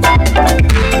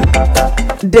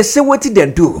 they say what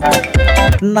they do.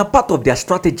 Na part of their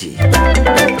strategy,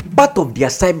 part of the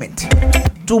assignment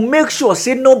to make sure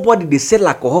say nobody they sell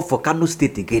alcohol for Kano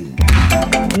State again.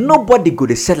 Nobody go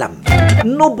to sell them,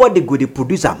 nobody go to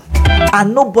produce them,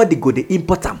 and nobody go to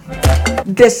import them.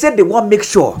 They say they want make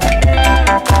sure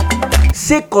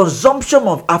say consumption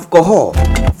of alcohol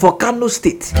for Kano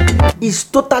State is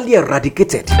totally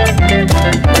eradicated.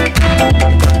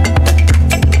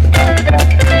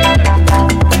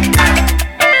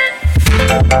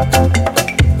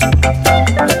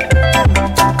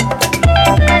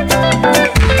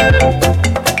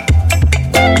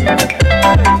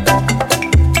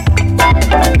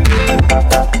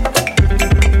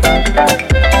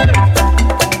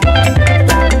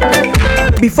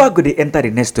 Before I go to enter the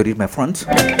next story, my friends,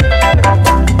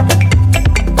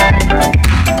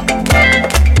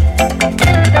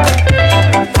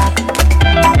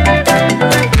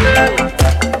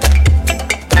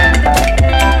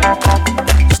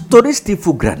 story still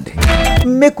full grand.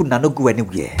 Make una no go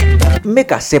anywhere.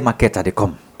 Make a say market at the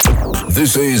come.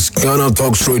 This is Ghana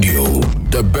Talks Radio,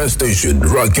 the best station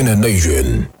rocking the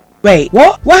nation. Wait,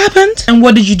 what? What happened? And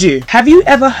what did you do? Have you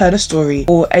ever heard a story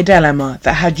or a dilemma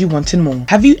that had you wanting more?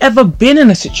 Have you ever been in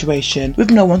a situation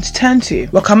with no one to turn to?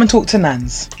 Well, come and talk to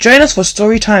Nans. Join us for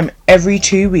story time every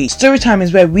 2 weeks. Story time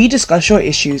is where we discuss your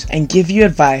issues and give you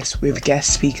advice with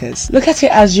guest speakers. Look at it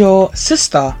as your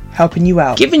sister helping you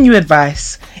out, giving you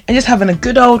advice, and just having a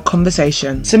good old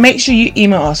conversation. So make sure you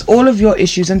email us all of your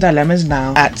issues and dilemmas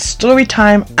now at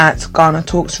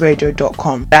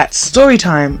storytime@ghanatalksradio.com. That's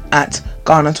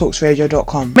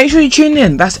storytime@ghanatalksradio.com. Make sure you tune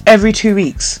in. That's every 2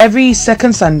 weeks. Every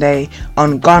second Sunday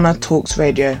on Ghana Talks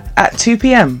Radio at 2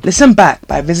 p.m. Listen back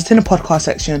by visiting the podcast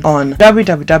section on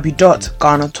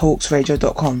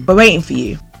www.ghanatalksradio.com. We're waiting for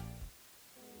you.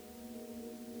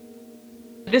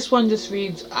 This one just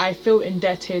reads, I feel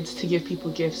indebted to give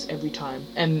people gifts every time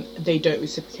and they don't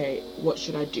reciprocate. What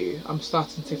should I do? I'm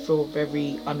starting to feel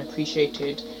very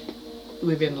unappreciated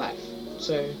within life.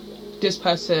 So this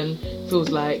person feels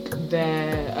like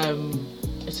they're,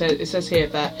 it says here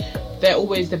that they're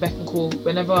always the beck and call.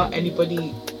 Whenever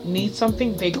anybody needs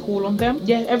something, they call on them.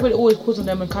 Yeah, everybody always calls on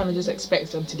them and kind of just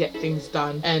expects them to get things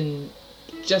done. And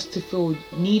just to feel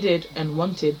needed and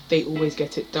wanted, they always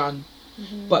get it done.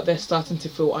 But they're starting to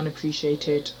feel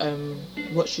unappreciated.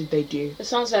 What should they do? It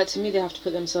sounds like to me they have to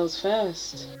put themselves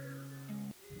first.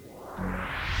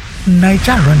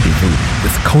 Nigerian Rendezvous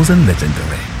with Kozen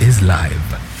Legendary is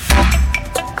live.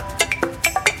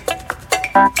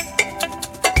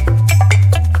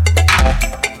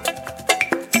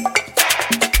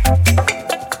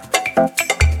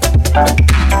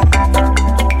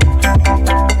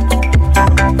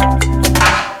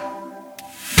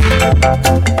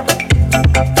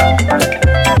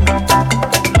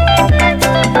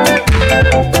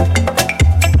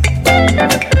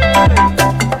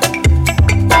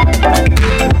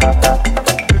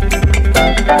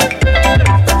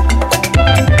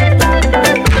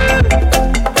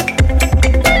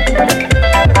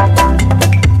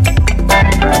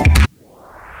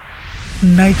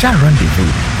 Nigerian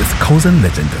Rendezvous with Kozen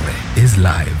Legendary is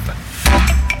live.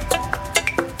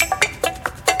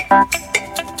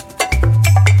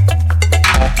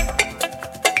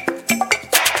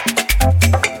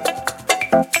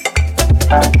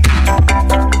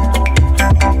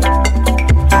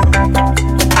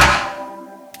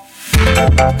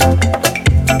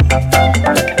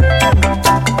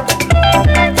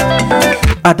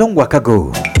 don't waka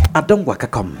go, I don't waka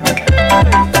come.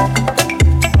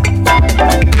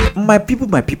 My people,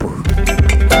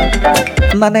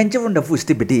 na Nigerian the food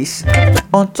still be this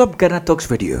on top Ghana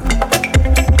Talks Radio.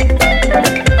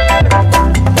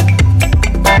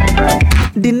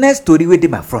 The next story wey dey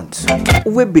my front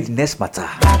will be the next matter.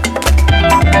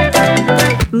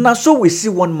 Now so we see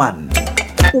one man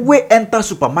wey enter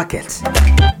supermarket.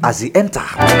 As he enter,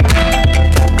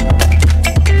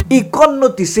 he can't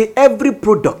notice say every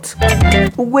product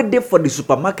wey dey for the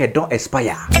supermarket don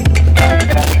expire.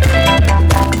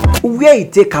 Where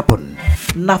it take happen?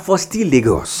 Na for still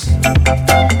Lagos.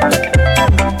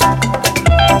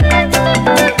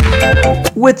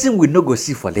 Wetin we no go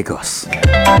see for Lagos.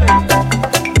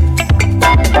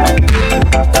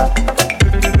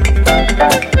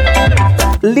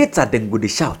 Later dem go dey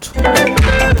shout,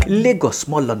 Lagos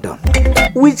small London.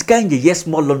 Which kind of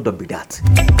small London be that?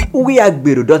 We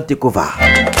Agbero don take over.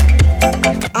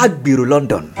 Agbero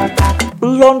London.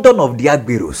 London of the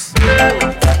Agberos.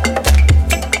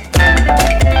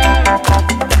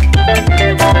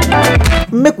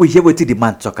 Make we hear wetin the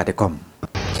man talk at the come.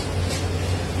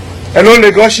 Hello,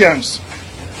 Lagosians.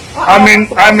 I'm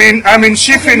in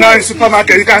Shifi now in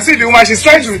supermarket. You can see the woman. She's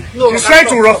trying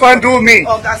to rough and do me.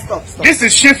 Oh, stop. This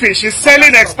is Shifi. She's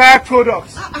selling expired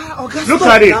products. Look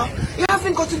at it. You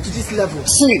haven't gotten to this level.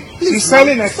 See, please, she's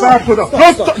selling expired products.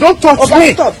 Don't touch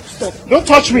me. Stop. Don't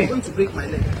touch me. I'm going to break my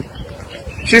leg.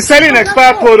 She's selling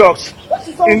expired products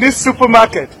in this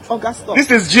supermarket. Stop.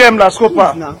 This is GM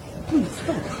Lascopa.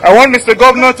 I want Mr.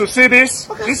 Governor to see this.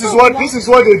 This is what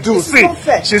they do. See,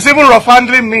 she's even rough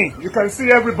handling me. You can see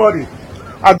everybody.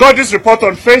 I got this report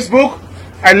on Facebook.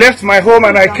 I left my home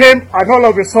and I came, and all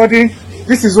of a sudden,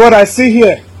 this is what I see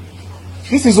here.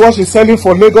 This is what she's selling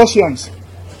for Lagosians.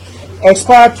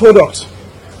 Expired products.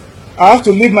 I have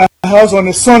to leave my house on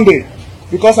a Sunday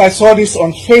because I saw this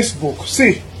on Facebook.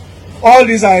 See, all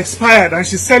these are expired and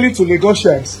she's selling to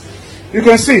Lagosians. You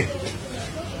can see.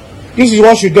 This is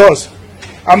what she does.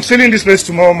 I'm selling this place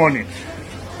tomorrow morning.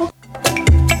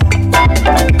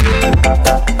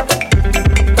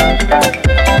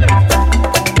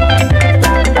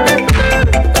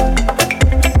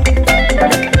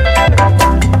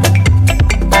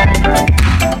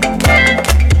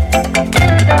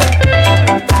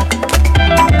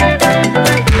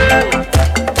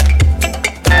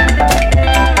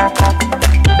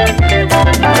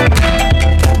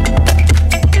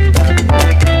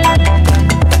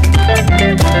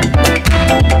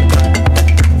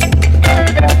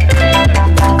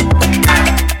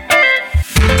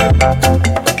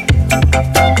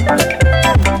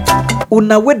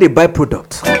 Una wey dey buy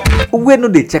product, we no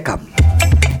dey check am.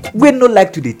 We no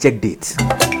like to dey check date.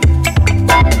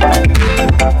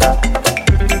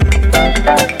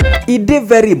 E dey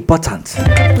very important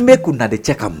make una dey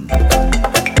check am.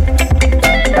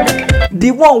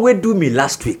 The one wey do me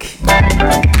last week,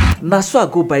 na so I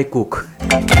go buy coke.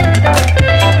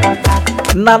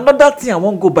 Na another thing I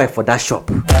wan go buy for that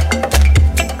shop.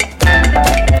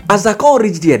 As I come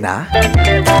reach there now,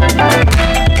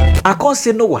 I can't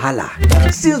say no wahala.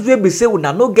 Since we be say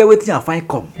una no get wetin I find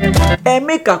come, and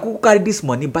make I cook carry this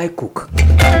money buy coke.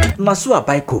 Na so I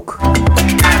buy coke,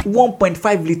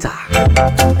 1.5 liter.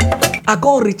 I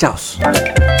go reach house,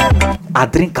 I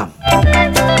drink am.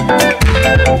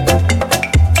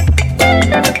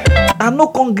 I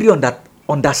no hungry on that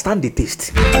understand the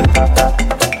taste,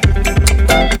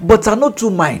 but I no too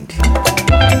mind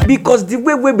because the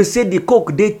way we be say the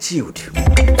coke dey chilled.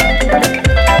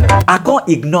 I can't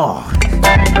ignore.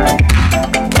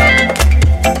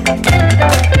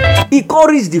 It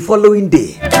can't reach the following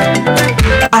day.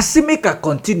 I see make I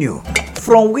continue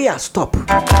from where I stop.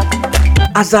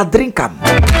 As I drink am,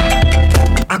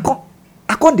 I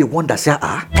can't dey wonder say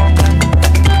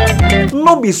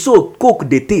no be so coke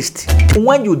dey taste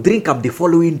when you drink am the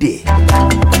following day.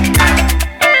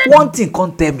 One thing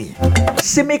can't tell me,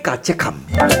 say make I check am.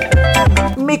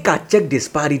 Make I check the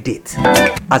expiry date.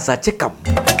 As I check am,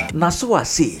 na so I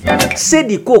see. Say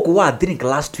the coke wey I drink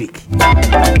last week,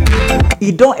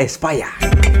 e don expire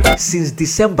since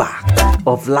December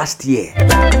of last year.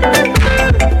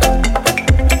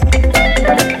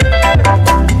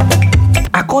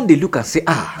 I come dey look and say,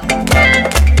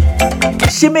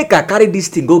 she make I carry this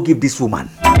thing go give this woman.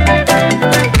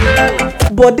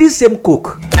 But this same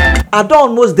coke, I don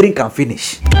almost drink and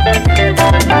finish.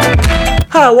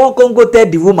 How I wan come go tell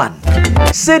the woman,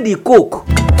 say the coke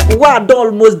wey I don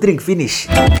almost drink finish,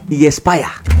 e expire.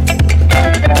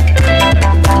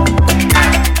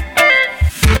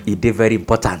 E dey very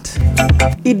important.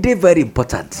 E dey very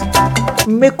important.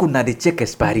 Make una dey check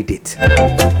expiry date.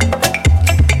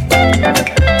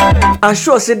 I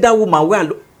sure said that woman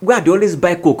where they always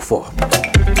buy coke for.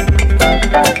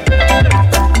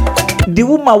 The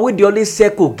woman where they always say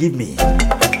coke give me.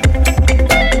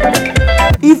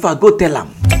 If I go tell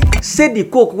am, say the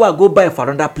coke where I go buy for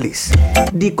another place,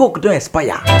 the coke don't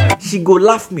expire, she go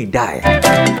laugh me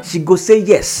die. She go say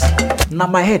yes. Now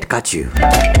my head catch you.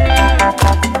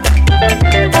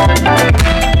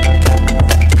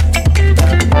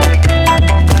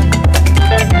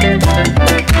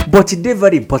 But it is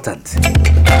very important.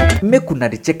 Make una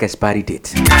dey check expiry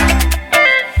date.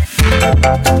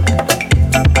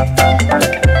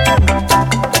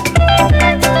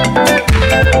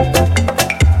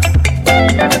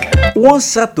 One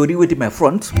sad story within my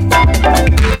front.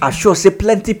 I sure say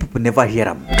plenty people never hear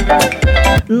him.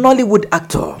 Nollywood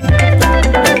actor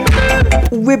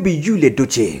wey be Yul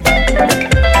Edochie.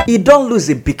 He don't lose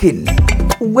him pikin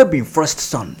wey be first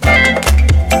son.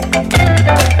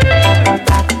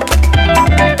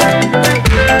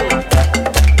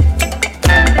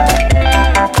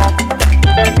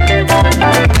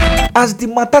 As the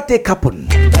matter take happen,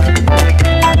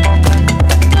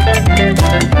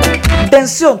 then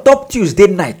say on top Tuesday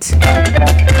night,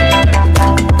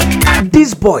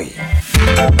 this boy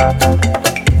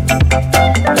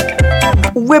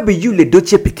wey be Yul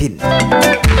Edochie pikin,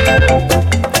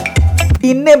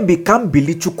 him name become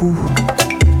Billy Chukwu.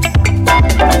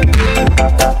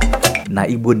 Na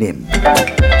Igbo name.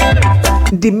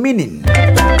 The meaning,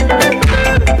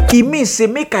 it means say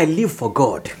make I live for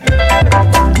God.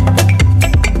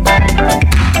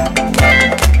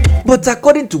 But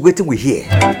according to wetin we hear,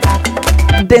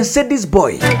 then say this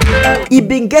boy, he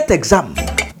been get exam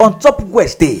on top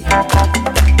Wednesday.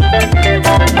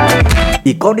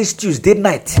 He come this Tuesday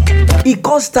night, he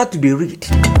can't start to dey read.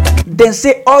 Then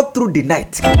say all through the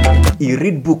night, he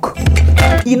read book.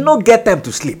 He no get time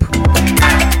to sleep.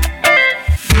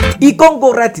 He can't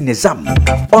go write in exam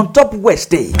on top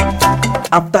Wednesday.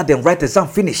 After them write exam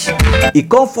finish, he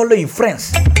can't follow him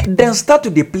friends. Then start to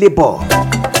dey play ball.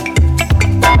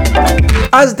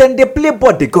 As then they play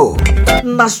ball they go,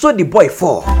 na so the boy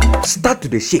fall, start to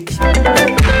dey shake.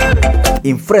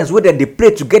 Him friends wey dem dey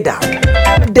play together,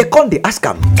 they come dey ask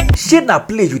am, shey na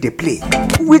play you dey play?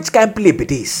 Which kind play be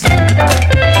this?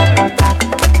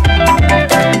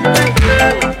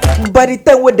 By the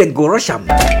time when dem go rush am,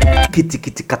 kitty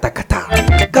kitty kata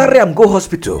kata, carry am go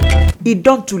hospital. E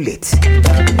don too late.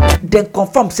 Dem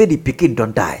confirm say the pikin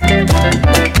don die.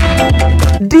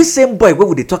 This same boy wey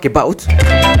we dey talk about,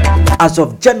 as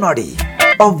of January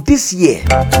of this year,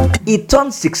 he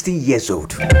turned 16 years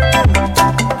old.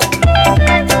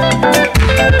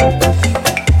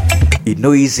 It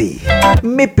no easy.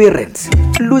 Me parents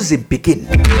losing pikin.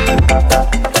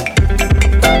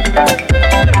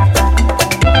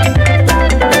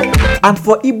 And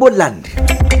for Igbo land,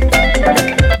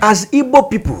 as Igbo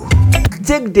people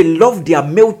take they love their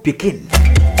male pikin,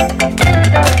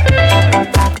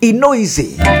 it no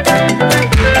easy.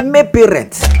 Me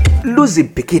parents losing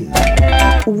pikin,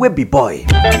 we be boy.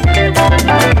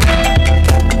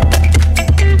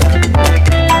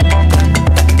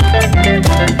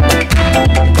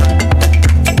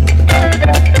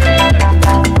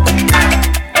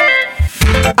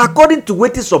 According to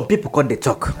what some people come they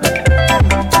talk,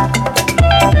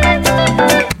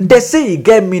 they say it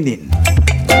get meaning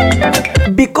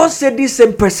because say this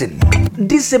same person,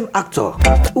 this same actor,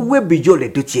 will be Yul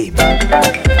Edochie.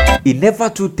 He never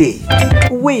too day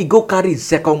where he go carry his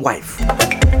second wife.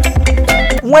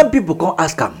 When people come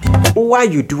ask him, why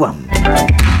you do him?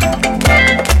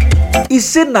 He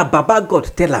say na Baba God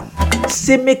tell him,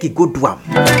 say make he go do him.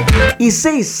 He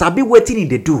say he sabi waiting in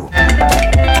the do.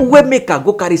 Where make her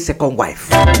go carry second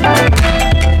wife.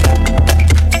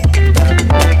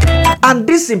 And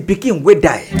this in pikin we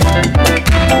die.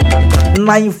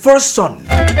 Na him first son,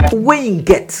 wey him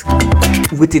get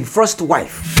with him first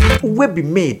wife, wey be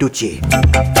Yul Edochie.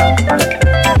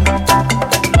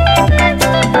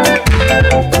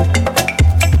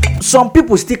 Some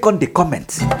people still on the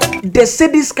comment. They say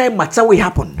this kind matter will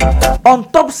happen.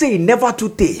 On top say he never too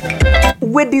tey,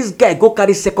 where this guy go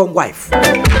carry second wife.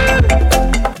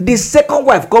 The second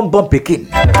wife come born pikin,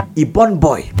 he born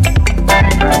boy.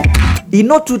 He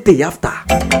not too tey after.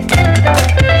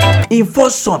 Him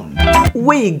first son,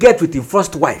 where he get with him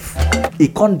first wife, he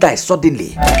can't die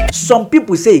suddenly. Some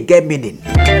people say he get meaning.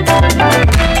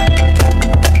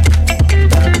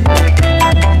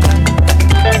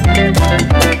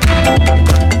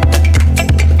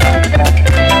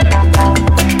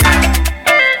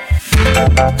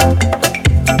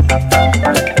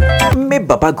 May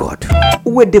Baba God,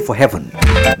 wait there for heaven,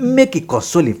 make it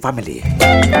console him family.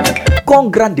 Come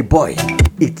grant the boy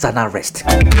eternal rest.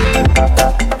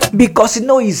 Because it's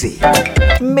no easy.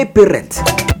 Me parent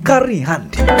carry in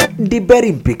hand the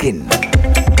bearing pikin.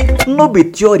 No be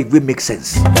theory will make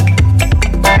sense.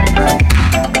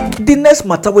 The next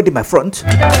matter with my front.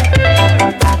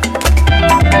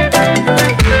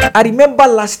 I remember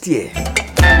last year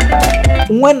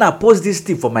when I post this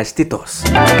thing for my status.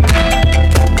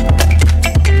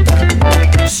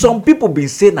 Some people been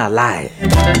saying a lie.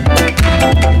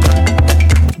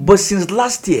 But since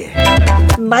last year,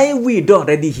 9 we don't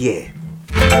already hear.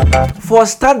 For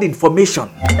stand information.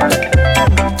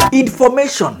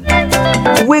 Information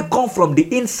we come from the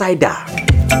insider.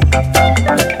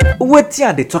 What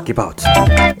they talk about?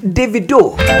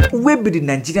 Davido, we be the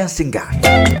Nigerian singer.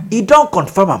 He don't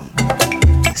confirm him.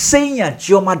 Saying and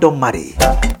Chioma don't marry.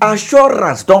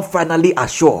 Assurance don't finally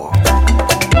assure.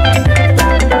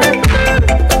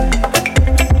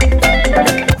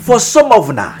 For some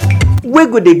of na, we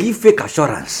go they give fake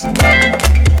assurance.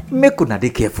 Make una dey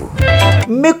careful.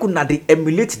 Make una dey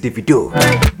emulate the video.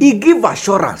 He give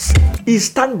assurance. He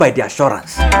stand by the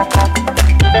assurance.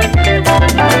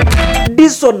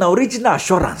 This one na original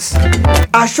assurance.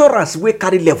 Assurance we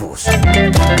carry levels.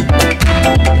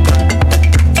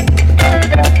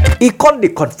 He can't dey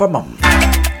confirm am.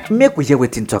 Make we hear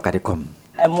wetin talk at the come.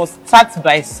 I must start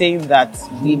by saying that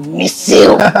we miss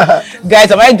you.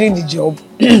 Guys, am I doing the job?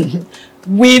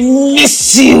 We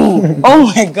miss you.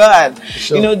 Oh my God.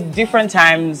 Sure. You know, different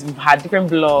times, we've had different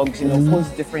blogs, you know,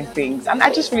 post different things. And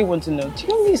I just really want to know, do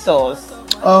you miss us?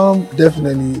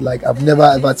 Definitely. Like, I've never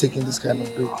ever taken this kind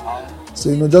of break. So,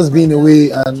 you know, just being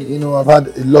away and, you know, I've had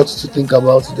a lot to think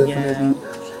about. Definitely.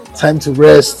 Yeah. Time to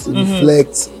rest,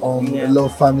 reflect on a lot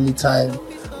of family time.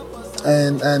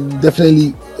 And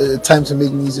definitely time to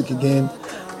make music again.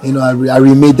 You know, I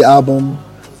remade the album.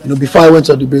 You know, before I went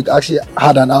on the break, I actually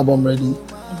had an album ready,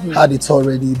 had it all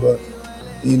ready, but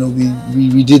you know,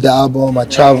 we did the album. I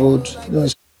traveled. You know,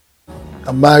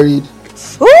 I'm married.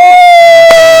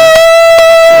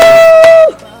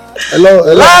 Hello.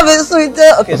 Love is sweet.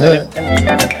 Okay, sorry.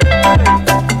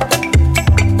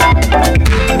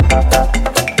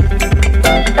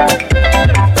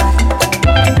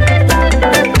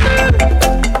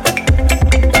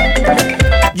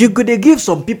 You go dey give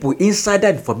some people insider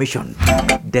information,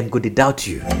 then go dey doubt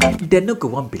you. They no go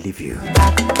won't believe you.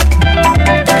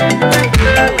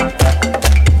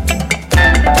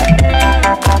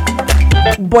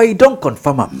 But he don't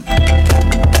confirm him.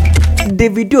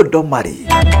 Davido don't marry.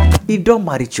 He don't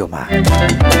marry Chioma.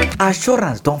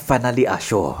 Assurance don't finally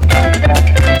assure.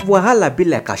 Wahala be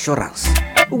like assurance.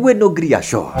 We no gree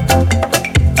assure.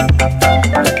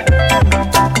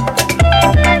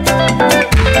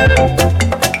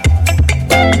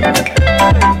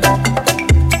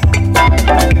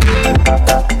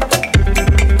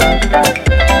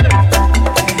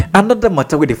 Another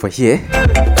matter with it for here.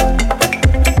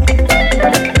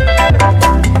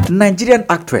 Nigerian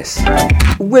actress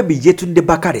Webi Yetunde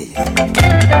Bakare.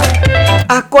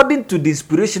 According to the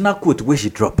inspirational quote where she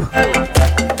dropped,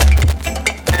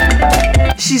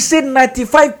 she said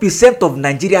 95% of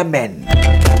Nigerian men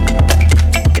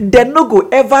they no go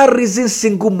ever reason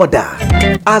single mother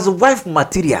as wife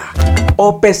material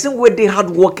or person where they hard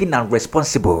working and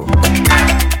responsible.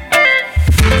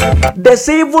 They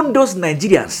say even those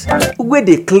Nigerians where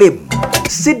they claim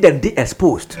see them they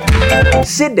exposed,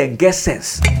 say them get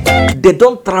sense, they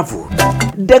don't travel,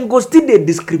 then go still they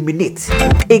discriminate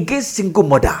against single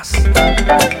mothers.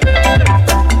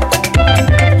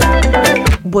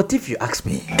 But if you ask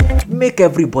me, make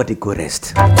everybody go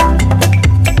rest.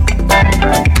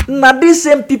 Now these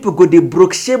same people go they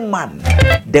broke shame man,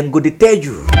 then go they tell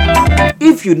you,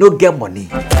 if you no get money,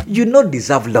 you no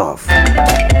deserve love.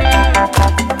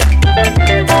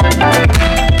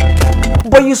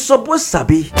 But you suppose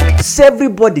sabi, say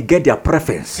everybody get their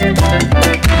preference.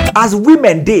 As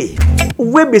women they,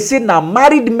 we be say now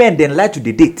married men then like to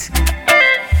the date.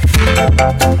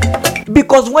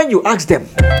 Because when you ask them,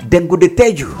 then go they tell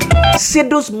you, say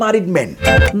those married men,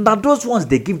 now those ones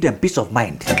they give them peace of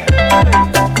mind.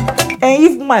 And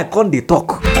if my con they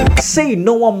talk, say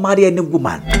no one marry any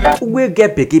woman, we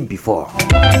get begin before.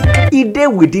 If they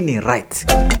within it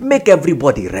right, make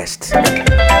everybody rest.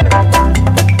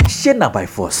 Shena by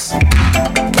force.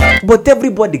 But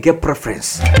everybody get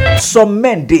preference. Some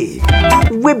men they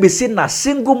will be seen as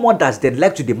single mothers that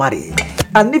like to marry.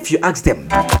 And if you ask them,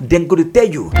 then go to tell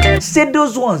you, say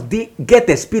those ones they get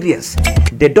experience.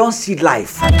 They don't see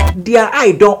life. Their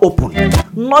eye don't open.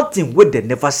 Nothing what they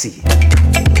never see.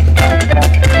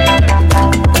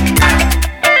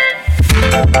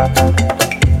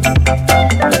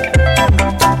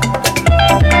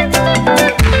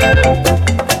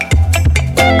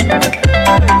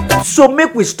 So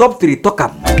make we stop to talk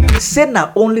am. Say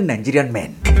na only Nigerian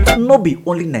men. No be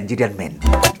only Nigerian men.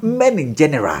 Men in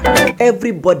general,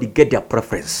 everybody get their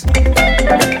preference.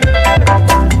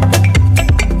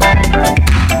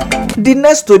 The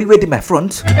next story wey dey my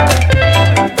front.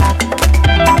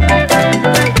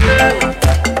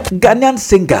 Ghanaian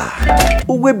singer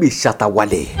wey be Shatta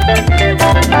Wale.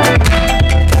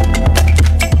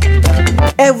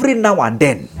 Every now and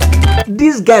then,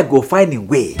 this guy go find him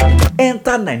way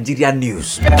enter Nigerian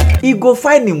news. He go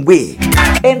find him way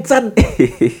enter.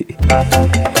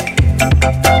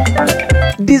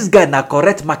 This guy na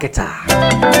correct marketer.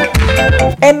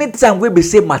 Anytime we be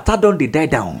say matter don dey die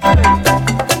down,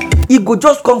 he go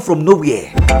just come from nowhere,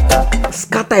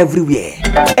 scatter everywhere.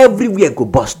 Everywhere go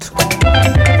bust.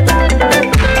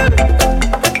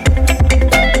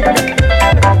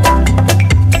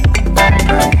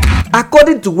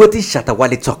 According to wetin Shatta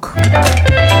Wale talk,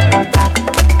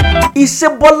 he say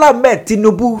Bola Ahmed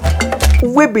Tinubu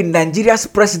wey be Nigeria's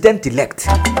president-elect.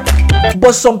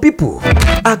 But some people,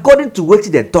 according to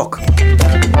wetin dem talk,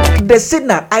 they say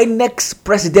na INEC's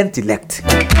president-elect.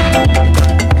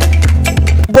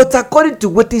 But according to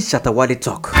wetin Shatta Wale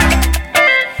talk,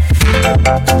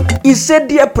 he said,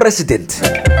 dear president,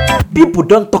 people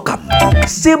don't talk am.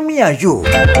 Say me and you,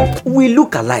 we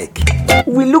look alike.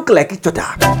 We look like each other.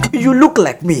 You look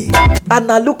like me,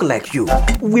 and I look like you.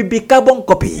 We be carbon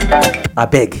copy. I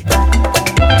beg.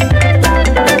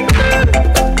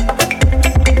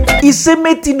 He say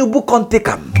me Tinubu can't take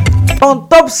am. On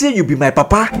top say you be my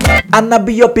papa, and I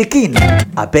be your pikin.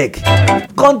 I beg.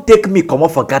 Can't take me come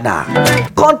off for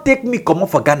Ghana. Can't take me come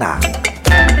off for Ghana.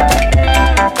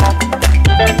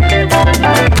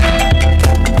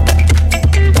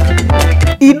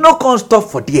 He no can stop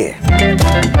for there.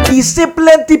 He say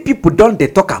plenty people don dey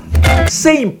talk am.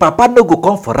 Say him papa no go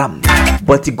come for am,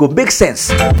 but it go make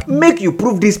sense. Make you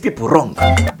prove these people wrong.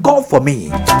 Come for me.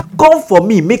 Come for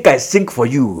me, make I sing for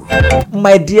you,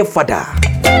 my dear father.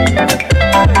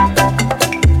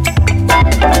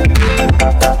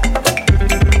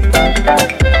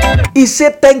 He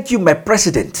said, thank you, my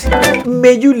president.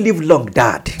 May you live long,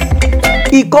 dad.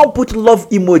 He can't put love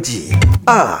emoji.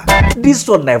 This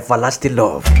one na everlasting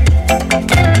love.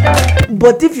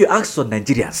 But if you ask some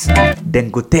Nigerians, then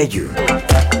go tell you,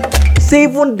 say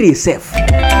even they self,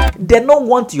 they don't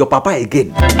want your papa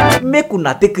again. Make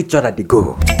una take each other to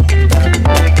go.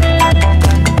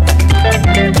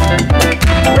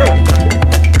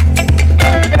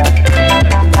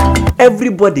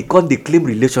 Everybody can't dey claim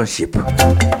relationship.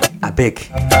 I beg,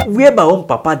 where my own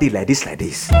papa did like this,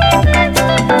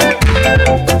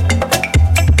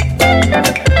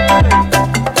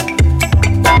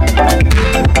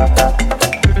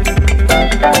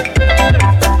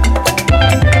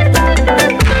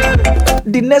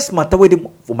 The next matter waiting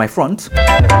for my front.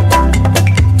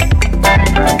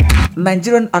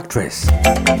 Nigerian actress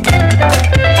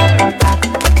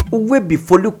we be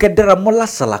Foluke Daramola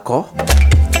Salako.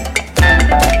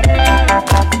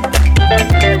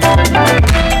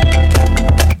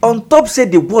 On top say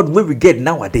the word where we get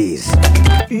nowadays,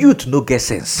 youth no get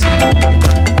sense.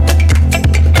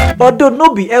 Although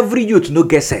no be every youth no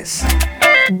get sense,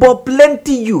 but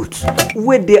plenty youth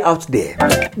where they out there,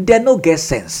 they no get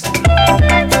sense.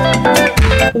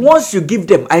 Once you give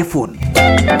them iPhone,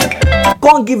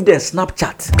 can't give them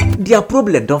Snapchat, their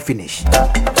problem don't finish.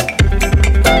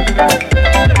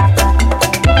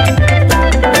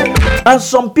 And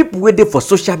some people wait there for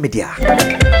social media.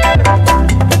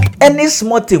 Any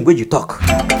small thing where you talk,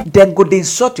 then go they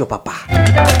insult your papa.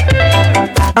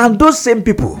 And those same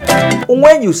people,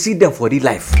 when you see them for real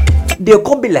life, they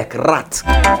come be like rat.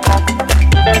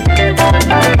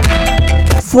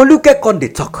 Foluke come they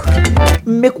talk.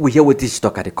 Make we hear what this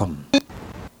talk at the come.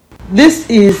 This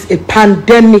is a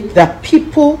pandemic that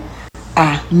people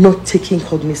are not taking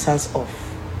cognizance of.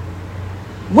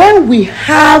 When we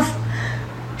have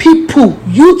people,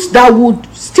 youths that would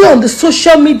stay on the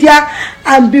social media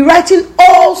and be writing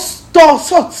all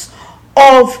sorts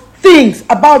of things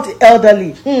about the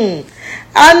elderly.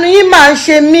 Anu man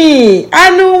shemi,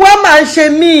 anu woman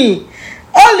shemi.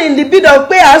 All in the bid of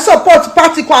pay and support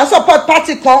party,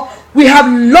 we have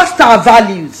lost our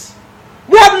values.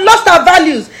 We have lost our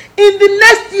values. In the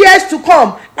next years to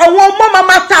come,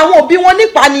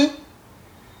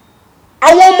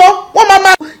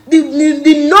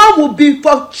 the norm will be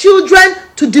for children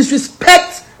to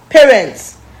disrespect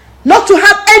parents, not to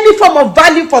have any form of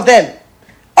value for them.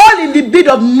 All in the bid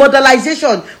of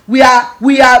modernization, we are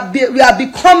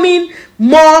becoming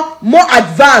more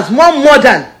advanced, more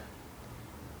modern.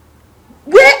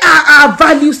 Where are our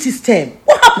value system?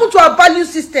 What happened to our value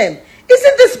system?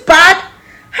 Isn't this bad?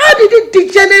 How did it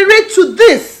degenerate to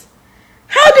this?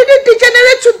 How did it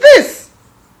degenerate to this?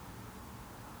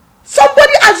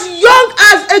 Somebody as young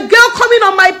as a girl coming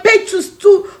on my page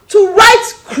to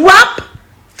write crap?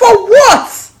 For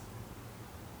what?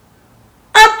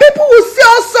 And people will say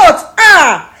all sorts.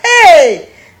 Hey,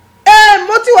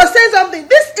 Moti was saying something.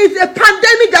 This is a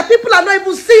pandemic that people are not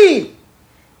even seeing.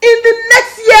 In the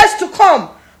next years to come,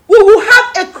 we will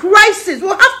have a crisis.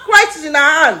 We'll have crisis in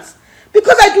our hands.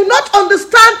 Because I do not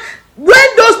understand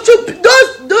when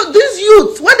these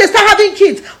youths, when they start having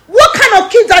kids, what kind of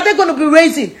kids are they going to be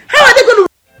raising? How are they going to?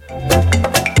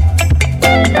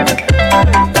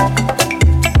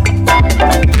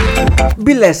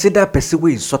 Be like say that person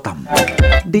wey insult am.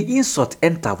 The insult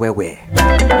enter where.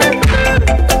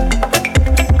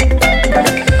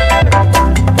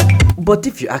 But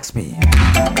if you ask me,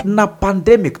 na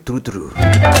pandemic true.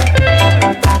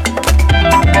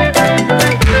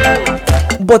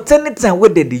 But anytime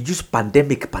when they use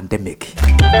pandemic,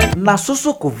 na so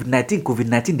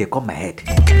COVID-19 they come ahead.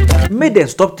 Make them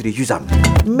stop to use them.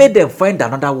 Make them find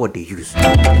another word they use.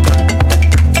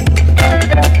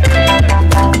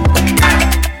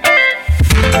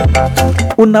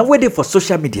 Una waiting for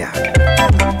social media.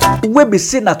 We be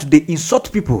saying that they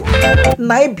insult people.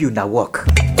 Na it be una work.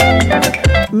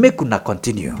 Make una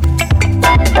continue.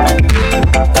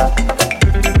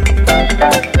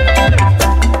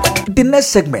 The next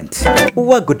segment,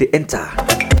 we are going to enter.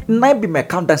 Na be my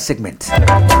countdown segment.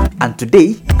 And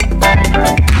today,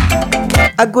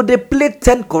 I go to play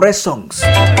 10 correct songs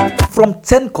from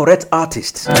 10 correct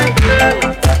artists.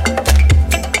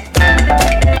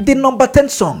 The number 10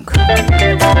 song,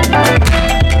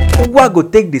 we are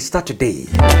going to take the start today.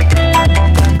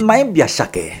 Na be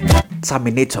Ashake,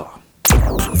 Terminator.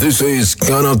 This is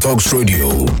Ghana Talks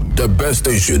Radio, the best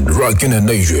station rocking the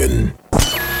nation.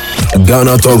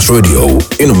 Ghana Talks Radio,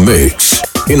 in a mix.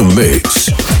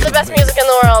 The best music in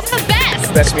the world. The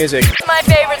best. Best music. My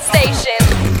favorite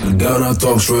station. Ghana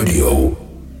Talks Radio.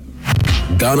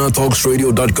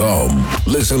 GhanaTalksRadio.com.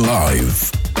 Listen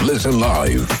live.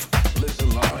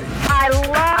 I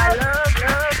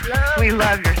love. We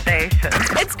love your station.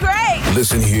 It's great.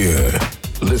 Listen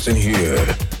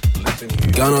here.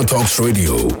 Ghana Talks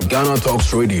Radio.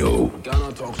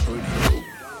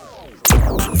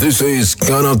 This is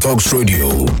Ghana Talks Radio,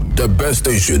 the best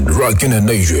station rocking the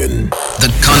nation. The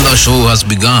Kanda Show has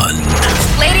begun.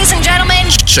 Ladies and gentlemen,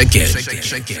 Check it.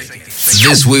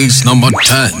 This week's number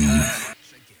 10.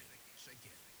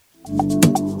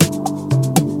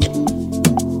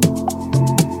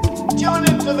 Tune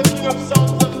into the king of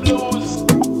sounds and blues.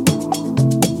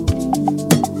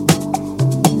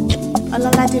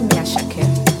 Olaladimi Ashake.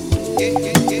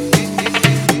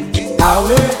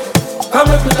 Come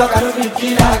make we talk, I don't be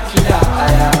killer.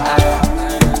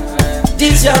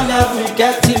 This young love will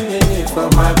get me for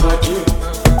my body.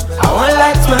 I want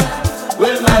light man,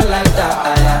 with my lighter.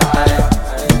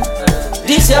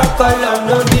 This your color,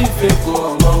 no defect,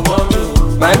 oh mommy.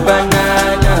 My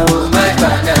banana,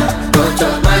 go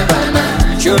chop my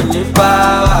banana. Show me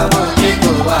power, go keep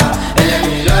over. Let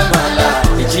me love my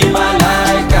life. It's my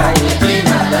like,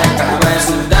 my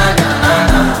Sudana.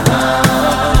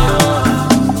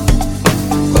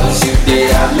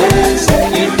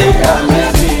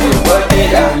 Amazing, your body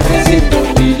amazing,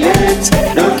 don't be late,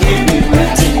 don't keep me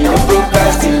waiting, no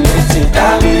procrastinating,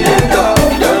 terminator,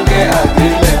 don't get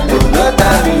agreement, no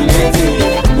terminating,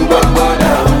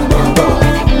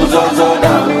 Uzozo.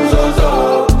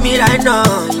 Me right now,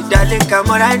 you darling, come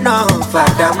on right now,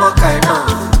 Father Mokaino,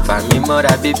 Family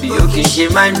Mother, baby, you can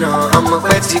share my no, I'm a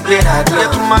petty great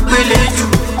agno, my village,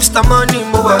 Mr. Money,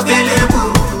 more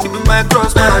available, give me my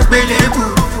cross, my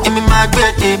available. Give me my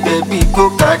baby, go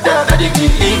kada. I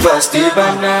deliver, stay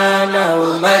banana,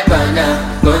 oh my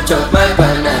banana. Go chop my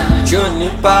banana. Show me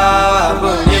power,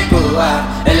 go Nicoa.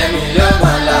 And let me love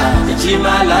my life. It's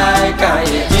my like,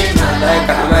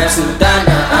 my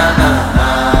Sudana.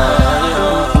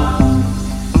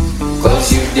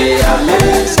 Cause you they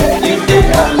amazing,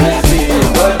 your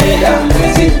body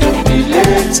amazing, don't be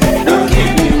late. Don't keep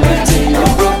me waiting, no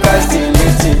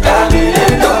procrastinating.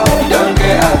 Terminator, don't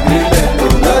get agreement.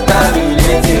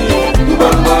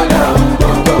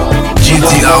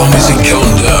 GTR Music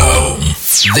Countdown.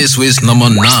 This week's number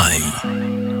 9.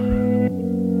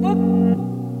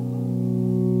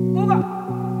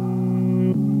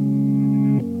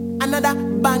 Another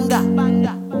banger.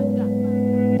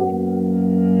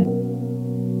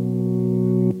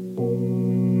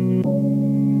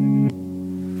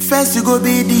 First you go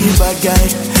be the bad guy,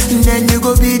 then you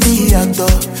go be the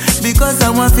actor. Because I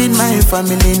want feed my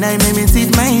family, now make me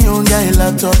feed my own guy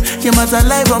laptop. You must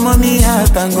alive, but mommy, I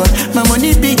thank God. My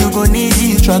money big, you go need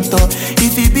this tractor.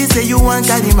 If it be say you want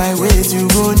carry my weight, you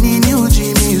go need new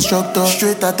gym instructor.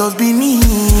 Straight out of Benin,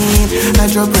 I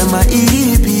drop my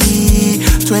EP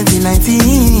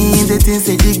 2019. The things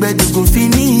say big bed, you go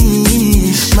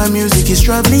finish. My music is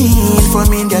traveling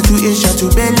from India to Asia to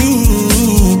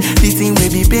Berlin. The thing will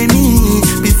be pay me,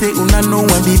 be say una no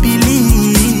one be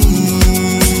believe.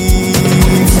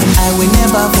 I will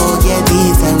never forget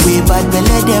this and we bad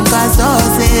let them cast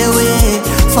us away.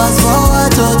 Fast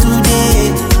forward to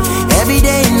today, every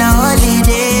day in a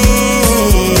holiday.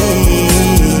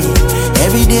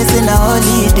 Every day's in a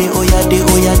holiday, oh yeah, day,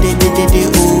 oh yeah,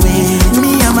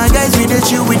 me and my guys, we the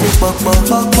chill with the pop.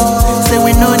 Say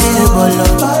we know they ball.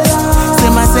 Say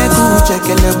my circle, check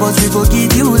the boss, we go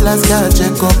give you last guy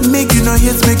check up. Make you no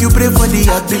hits, make you pray for the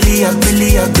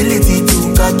ability to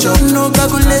catch up. No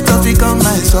calculator, fi come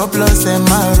my surplus and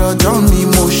my rod, don't be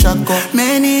more shack up.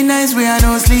 Many nights where I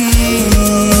don't sleep,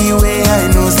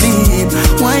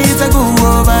 One year I go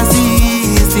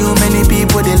overseas, still many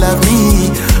people they love me,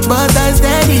 but I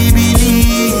steady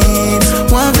believe.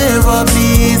 One favor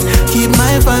please, keep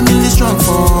my family strong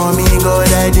for me, God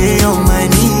I day on my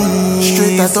knees.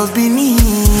 Straight out of Benin,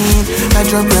 I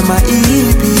drop my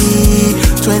EP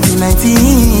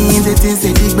 2019. The things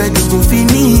say big bed, you go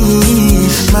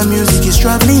finish. My music is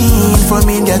traveling from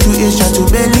India to Asia to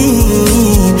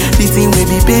Berlin. The thing will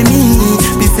be pay me,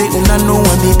 be say una no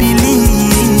one be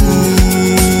believe.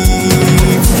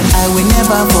 I will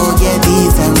never forget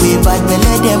this and we bad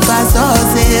let them pass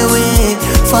us away.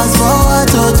 Fast forward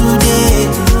to today,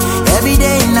 every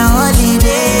day in a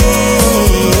holiday.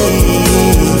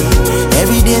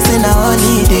 Every day's in a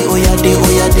holiday, oh yeah, day, oh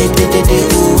yeah.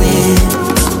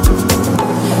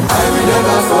 I will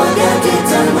never forget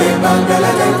it and we bad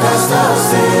let them pass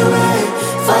us away.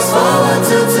 Fast forward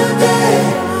to today,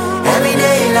 every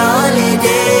day in a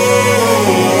holiday.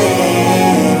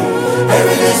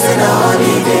 Every day's in a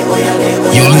holiday, oh yeah, day, oh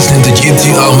yeah. You're listening to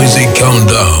GTR Music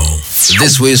Countdown.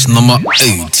 This was number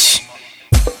 8.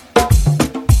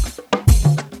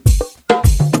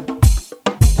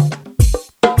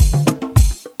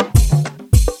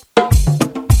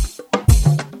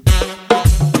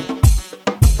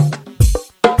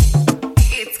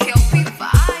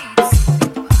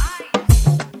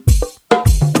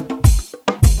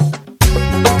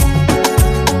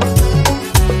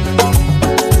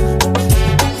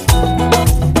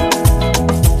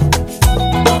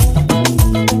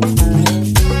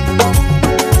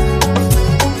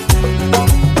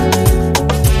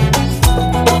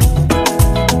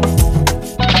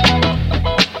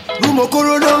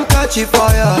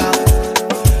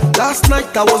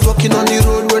 I was walking on the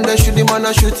road when they shoot the man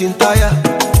a shooting tire.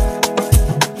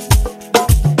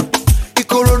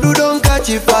 Ikorodu don't catch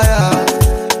a fire.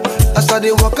 As I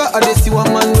dey walk out, I dey see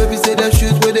one man where we say they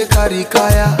shoot where they carry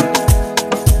kaya.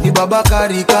 The baba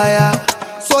carry kaya.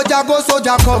 Soldier go,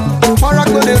 soldier come. Parak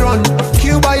go they run.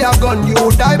 Kill by your gun, you will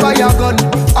die by your gun.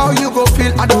 How you go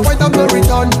feel at the point of no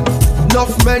return?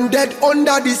 Enough men dead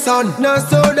under the sun. Now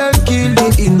so them kill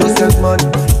the innocent man.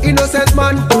 Innocent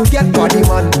man, get body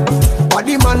man.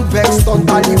 Body man vexed on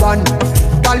Taliban.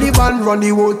 Taliban run the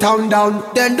whole town down.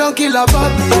 Then don't kill a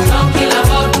Bobby. Don't kill a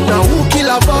Bobby. Now who kill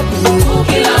a Bobby? Who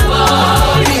kill a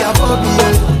Bobby? A Bobby.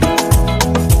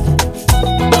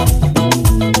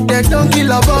 Then don't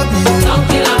kill a Bobby. Don't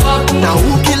kill a Bobby. Now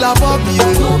who kill a Bobby?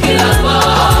 Who kill a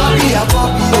Bobby? A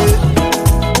Bobby.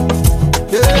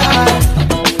 Yeah.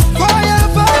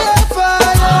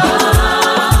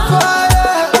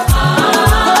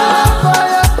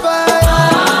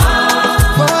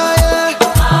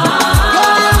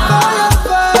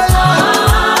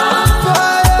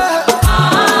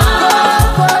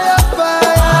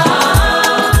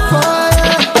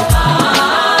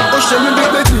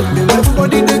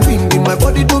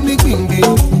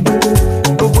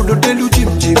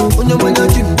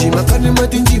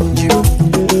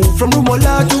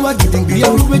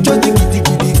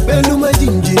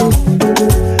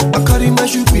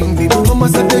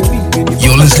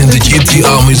 You're listening to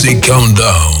GTR Music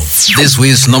Countdown. This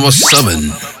was number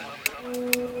 7.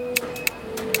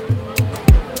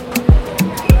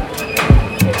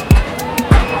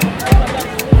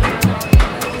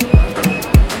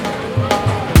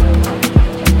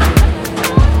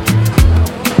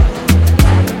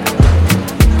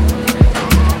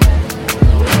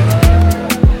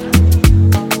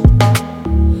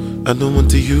 I don't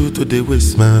want you to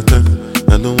waste my time.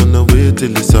 I don't wanna wait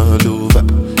till it's all over.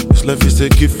 This life is a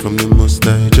gift from the Most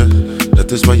High. That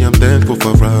is why I'm thankful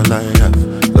for all I have.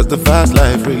 Cause the fast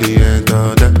life really ain't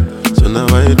all that. So now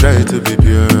I try to be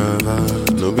pure of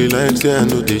heart. No be like say I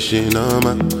know this shit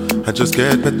normal. I just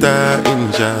get better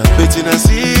in job. Waiting and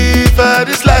see for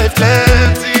this life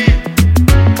plenty.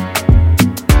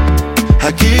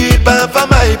 I keep on for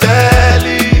my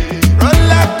belly.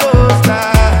 Roller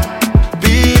coaster.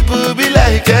 People be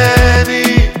like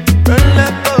any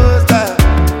roller coaster.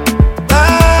 My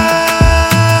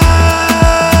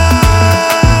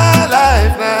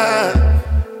life now.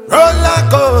 Roller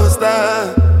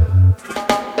coaster.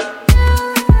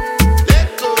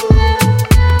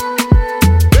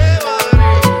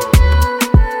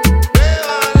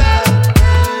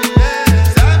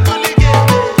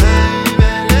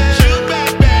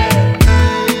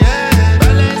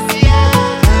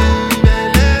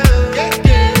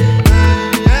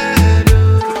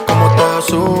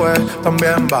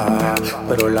 También baja,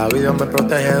 pero la vida me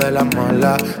protege de las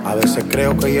malas. A veces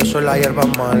creo que yo soy la hierba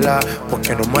mala,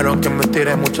 porque no muero que me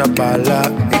tire muchas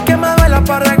balas. Y que me duela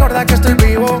para recordar que estoy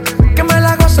vivo, que me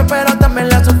la gozo pero también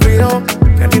la he sufrido.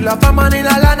 Que ni la fama ni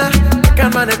la gana me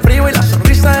calman el frío, y la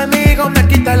sonrisa de mi hijo me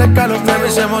quita el escalofrío de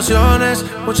mis emociones.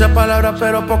 Muchas palabras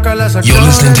pero pocas las acciones. You're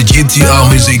listening to GTR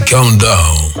Music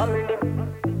Countdown.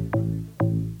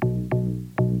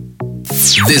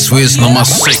 This was number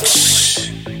 6.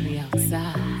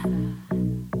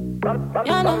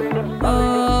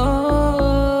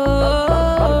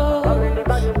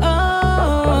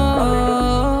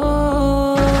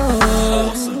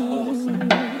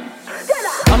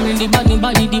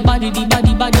 The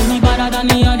body, me better than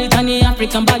the other than the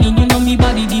African body. You know me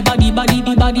body, the body.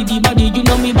 You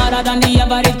know me better than the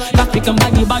average African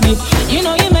body. You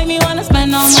know you make me wanna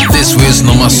spend all my This was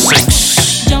number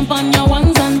 6. Jump on your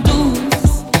ones and twos,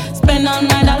 spend all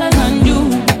my dollars on you.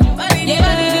 Yeah,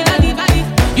 body.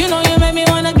 You know you make me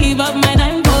wanna give up my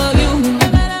time for you.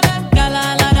 Girl,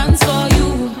 I'll dance for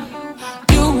you.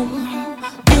 You.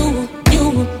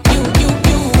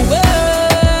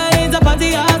 Well, it's a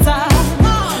party outside.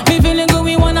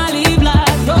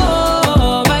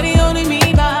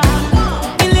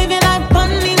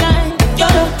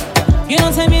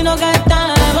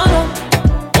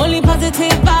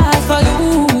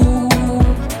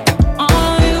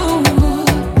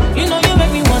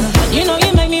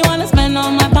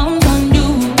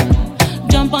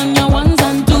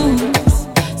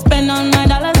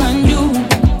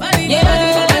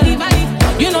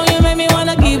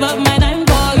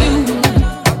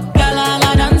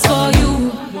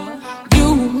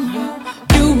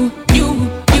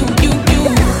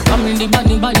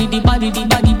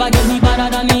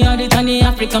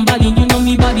 African body, you know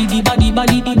me body, the body.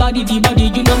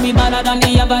 You know me better than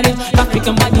the average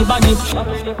African body.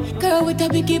 Girl with a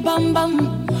biggie bam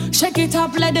bam, shake it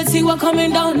up, let it see what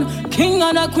coming down. King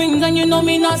and the queens, and you know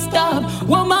me not stop.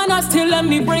 Woman, I still let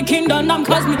me breaking down. I'm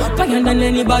cause me higher than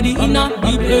anybody in a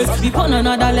deep place. Be on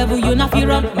another level, you not feel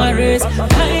run my race.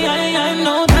 I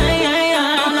no time.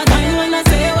 I'm not time when I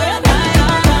say what I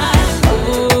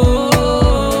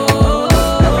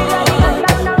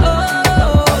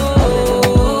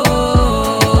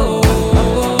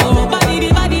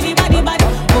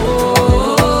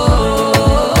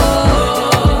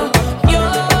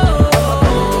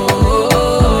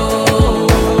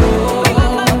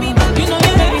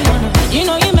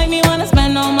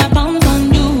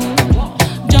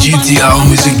GTR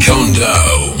Music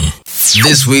Countdown.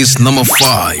 This week's number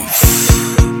 5.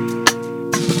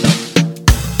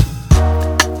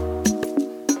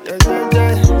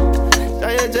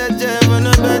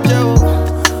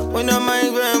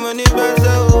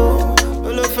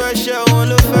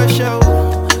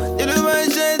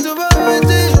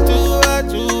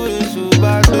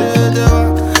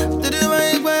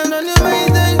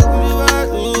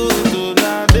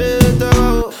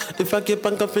 If I keep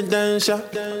on confidential,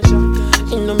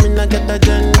 you know me not get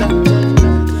agenda.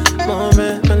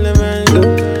 Moving on the window,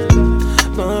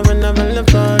 moving on the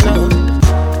phone.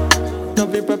 Don't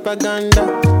be propaganda,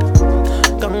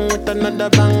 come with another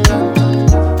banger.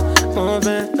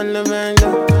 Moving on the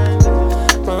window,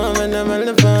 moving on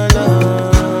the phone.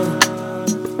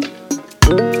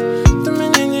 Too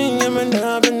many things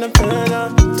I'm in the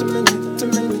phone.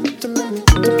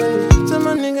 Too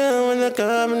many girls wanna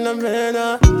come in the bed.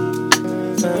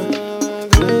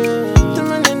 Too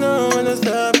many know when I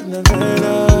stop in the bed.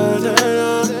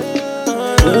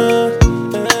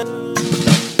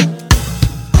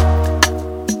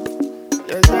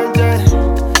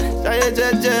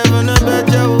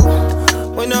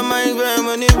 When I'm migraine,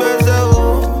 when you best out,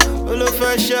 all the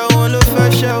fresh out,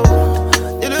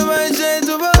 you the right shade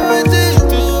to buy.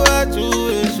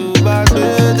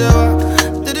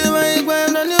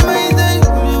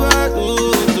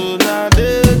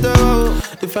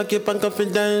 I keep on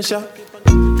confidential.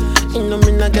 You know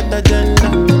me not get agenda.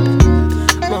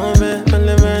 Moving,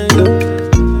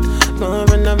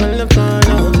 moving,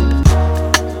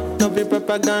 no be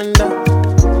propaganda.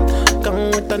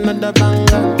 Come with another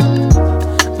banger.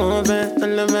 Moving,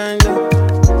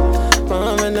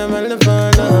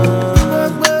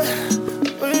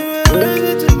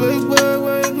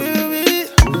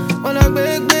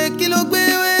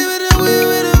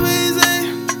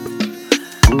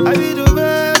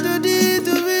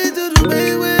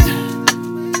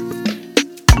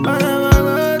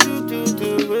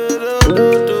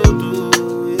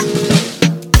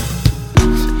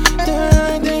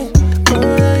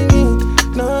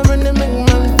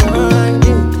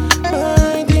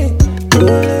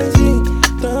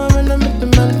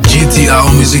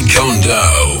 Music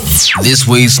countdown. This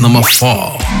week's number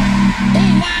 4.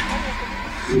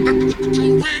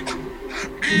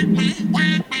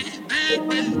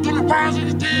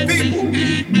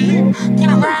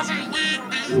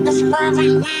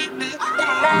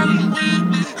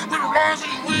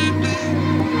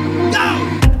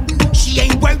 She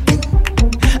ain't working.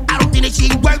 I don't think that she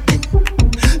ain't working.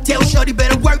 Tell shorty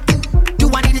better work it. Do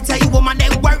I need to tell you what my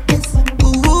net worth is?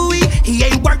 Ooh, he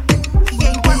ain't working.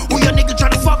 Who your nigga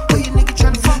tryna fuck with?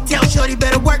 Tell shorty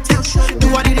better work.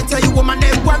 Do I need to tell you what my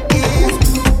net worth is?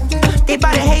 They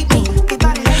bout to hate me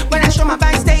when I show my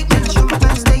bank statement.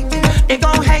 They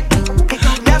gon' hate me.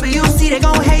 WC, they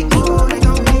gon' hate me.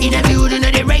 In that building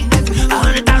that they rate me.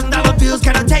 $100,000 bills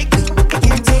cannot take me.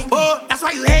 Oh, that's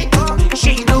why you hate me. She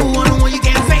ain't the one you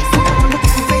can't face me.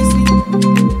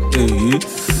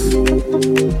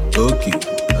 Okay.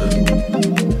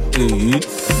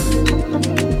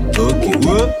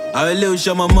 I will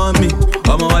show my mommy.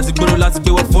 I'm a to grow lots of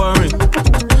people foreign.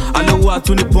 I know what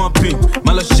to the pumping.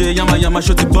 Malashe, yama,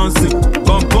 shorty bouncing.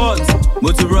 Comport,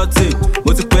 moti rotting.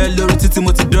 Moti pelo, titi,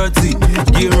 moti dirty.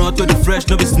 Gear on to the fresh,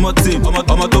 no be smutting. I'm a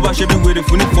toba shaving with the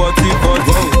funny 40.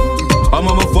 I'm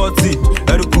on my 40.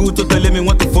 Every good to tell me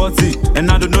want to 40.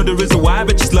 And I don't know the reason why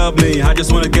bitches love me. I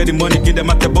just wanna get the money, get them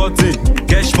at the button.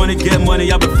 Cash money, get money,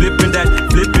 I've been flipping that.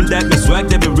 My swag,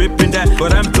 they been ripping that.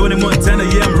 But I'm Tony Montana,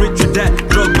 yeah, I'm rich with that.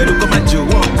 Drug better come at you,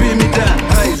 won't pay me that.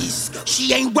 Hey.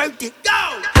 She ain't worth it. Go!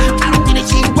 I don't think that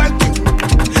she ain't worth it.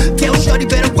 Tell shorty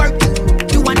better work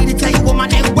it. Do I need to tell you what my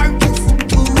net worth is?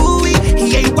 Ooh,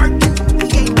 he ain't worth it.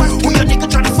 Who your nigga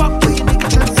tryna fuck with?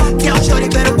 Tell shorty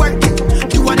better work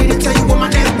it. Do I need to tell you what my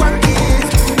net worth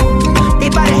is? They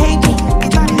bout to hate me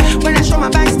when I show my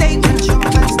bank statement.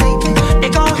 They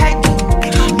gon' hate me.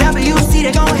 WC,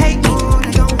 they gon' hate me.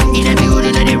 In that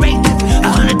building that they rate me.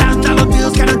 $100,000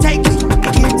 bills cannot take me.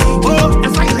 Oh,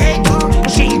 that's why you hate me.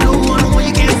 She ain't the one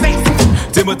you can't face it.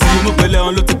 Timothy, you pele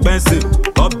on look expensive.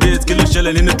 Updates, kill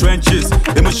shelling in the trenches.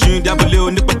 The machine, diablo,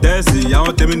 nipple dancing. I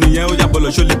want them in the air, yabolo,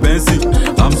 surely fancy.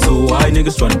 I'm so high,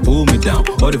 niggas tryna pull me down.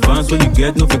 All the fans when you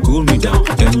get, no fit cool me down.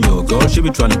 And your girl, she be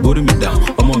tryna put me down.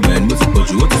 I'm a man, but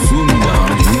you want to sue me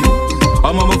down.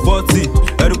 I'm on my 40.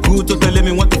 Every good to tell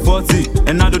me want to 40.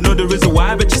 And I don't know the reason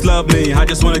why bitches love me. I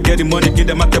just wanna get the money, get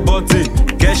them at the button.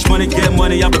 Cash money, get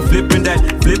money, I've been flipping that.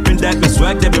 My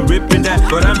swag, they been ripping that.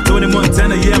 But I'm Tony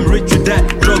Montana, yeah, I'm rich with that.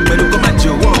 Drug better come at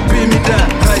you, won't pay me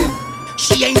that. Hey.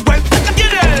 She ain't worth it.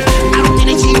 I don't think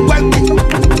that she ain't worth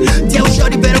it. Tell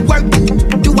shorty better work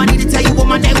it. Do I need to tell you what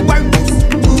my net worth is?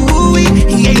 Ooh,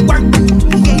 he ain't worth it.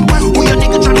 Who your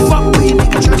nigga tryna fuck with?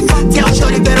 Tell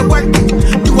shorty better work it.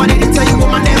 Do I need to tell you what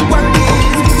my net worth is?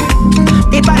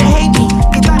 They bout to hate me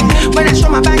when I show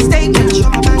my bank statement.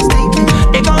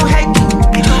 They gon' hate me.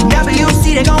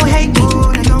 WC, they gon' hate me.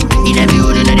 In that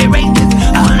building that they rate me.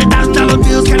 $100,000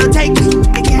 bills cannot take me.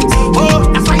 Oh,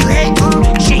 that's why you hate me.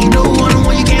 She ain't the one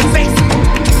you can't face it.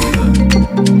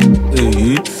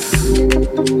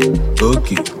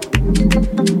 Okay.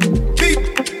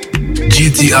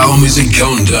 GTR Music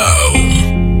Countdown.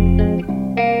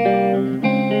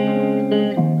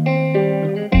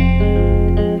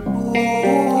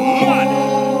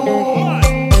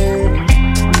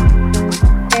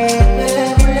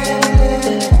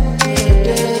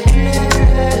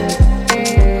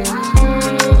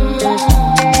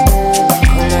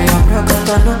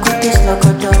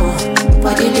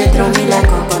 Body they throw me like a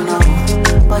banana.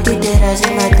 Body they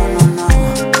rising like a no.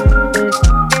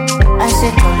 I say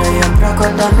color your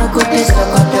crocodile, no good this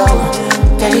locodo.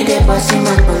 Kelly they bossy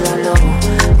man pololo.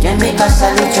 Jamaica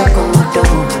salute your comodo.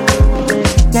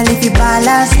 Girl if you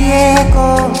balance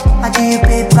Diego, I do you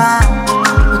paper.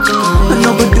 No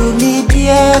go do me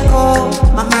Diego,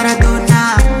 my Maradona.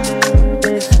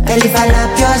 Girl if I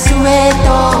love your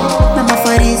sueto, mama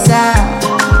Farisa.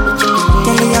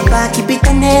 Girl your back keep it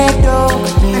canedo,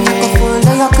 and I go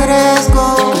follow your Cresco.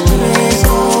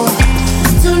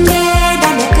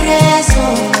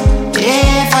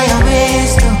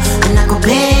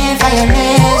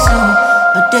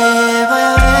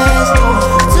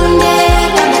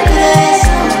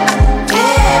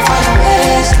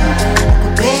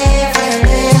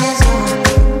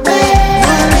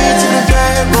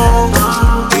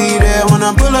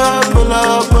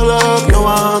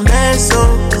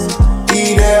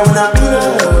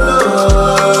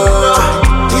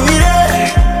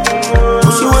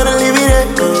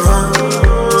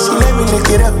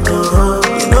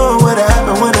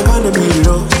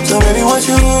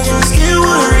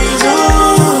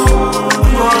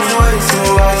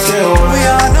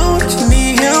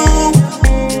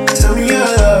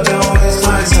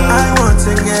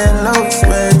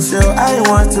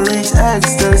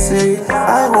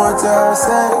 want to have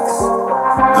sex.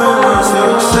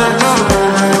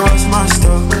 What's my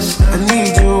stuff? I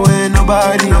need you and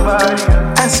nobody else.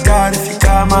 Ask God if you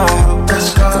got my help.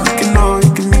 If you can know,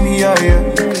 you can meet me out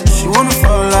here. She wanna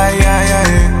fall like yeah.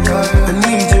 I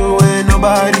need you and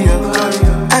nobody else.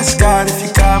 Ask God if you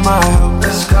got my help.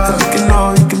 If you can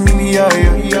know, you can meet me out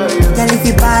here. Girl, if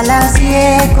you balance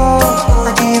Diego,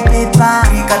 I can't pay back.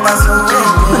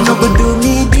 No go do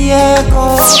me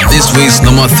Diego. This week's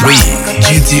number 3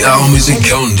 GTR Music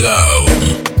Countdown.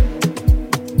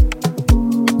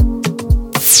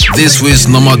 This week's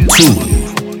number 2.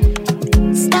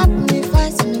 Stop me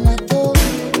fighting my toe.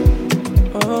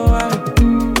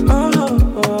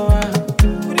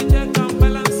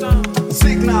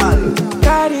 Signal.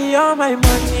 Carry all my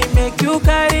money, make you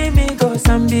carry me go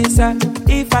Sambisa.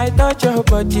 If I touch your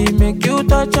body, make you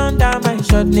touch under my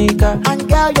short nigga. And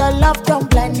girl, your love don't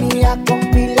blind me. I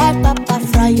can be like Papa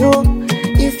Fryo.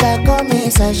 If I come in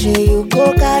sachet, you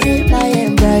go carry my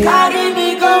embryo. Carry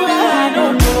me go where I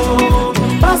don't know.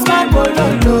 Pass my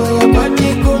bololo. Your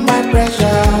body cool my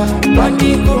pressure.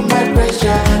 Body cool my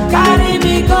pressure. Carry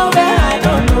me go where I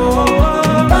don't know.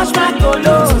 Touch my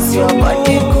tolos. Your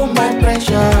body cool my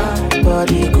pressure.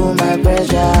 Body cool my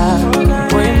pressure.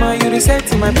 Boy, man, you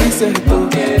reset my preset.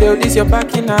 Tell this your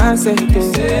back in a asset.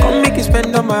 Come make you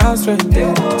spend on my house rent.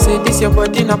 Say this your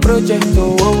body in a project.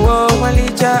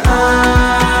 Walija.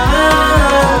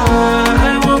 I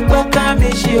won't put a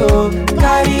mission.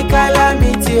 Carry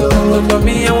calamity. For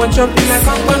me, I want jumping like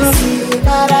I'm gonna see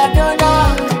Maradona.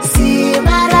 See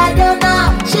Maradona.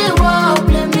 She won't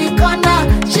play me corner.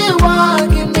 She won't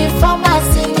give me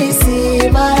pharmacy. See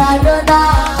Maradona.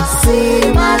 See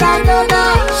Maradona.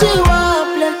 She won't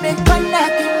play me corner.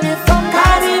 Give me pharmacy.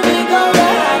 Carry me go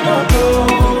where I don't know.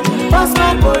 Pass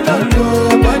my bololo.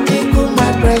 Body cool my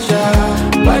pressure.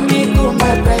 Body cool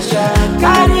my pressure.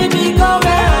 Carry me go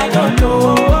where I don't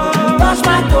know. Touch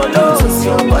my tolos.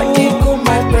 Your body cool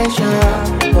my pressure.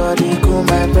 Body cool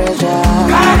my pressure.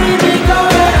 Carry me go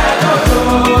where I don't know.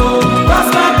 Pass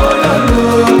my bololo.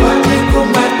 Body cool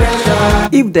my pressure.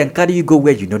 If then carry you go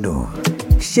where you don't know,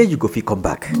 share you go fit come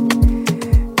back.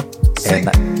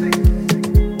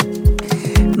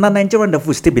 Now Nigerian the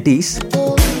food still be this.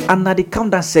 And now the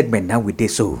countdown segment now with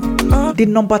this so. The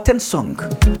number 10 song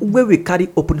where we carry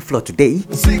open floor today,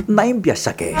 Naim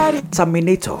Biashake,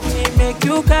 Terminator.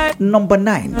 Number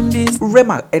 9,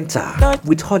 Rema enter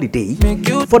with Holiday.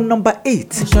 For number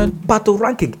 8, Battle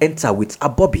Ranking enter with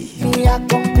Abobi.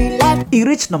 He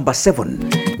reached number 7,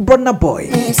 Burna Boy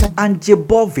and J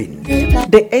Bovin.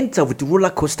 They enter with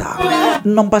Roller Coaster.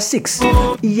 Number 6,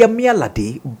 Yemi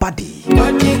Alade, Buddy.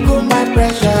 Body cool my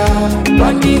pressure.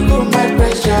 Body cool my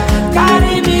pressure.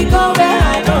 Carry me go where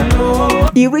I don't know.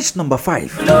 He reached number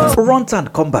 5, Run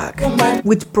and Come Back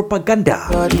with Propaganda.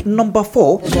 Number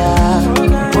 4,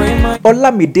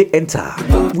 Olamide enter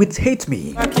with Hate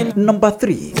Me. Number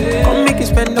 3,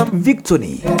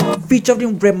 Victory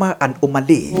featuring Rema and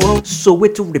Omale,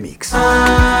 Soweto remix.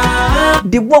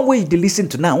 The one way you listen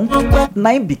to now,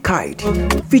 Naim Be Kind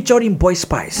featuring Boy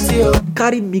Spice,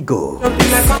 Carry Me Go.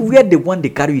 Where the one they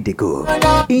carry they go.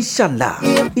 Inshallah,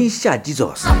 Inshallah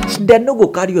Jesus, they no go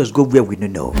carry us go where we no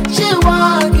know. She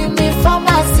won't give me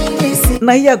pharmacy.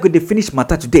 Now here go to finish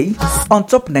matter today on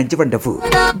top Nigerian the food.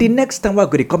 The next time we're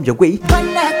going to come your way.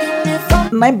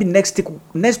 9 be next week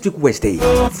Wednesday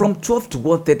from 12 to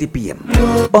 1:30 p.m.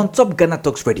 on top Ghana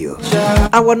Talks Radio.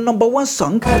 Our number 1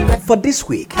 song for this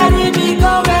week, 9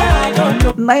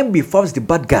 be Forbes the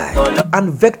Bad Guy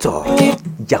and Vector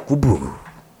Jakubu.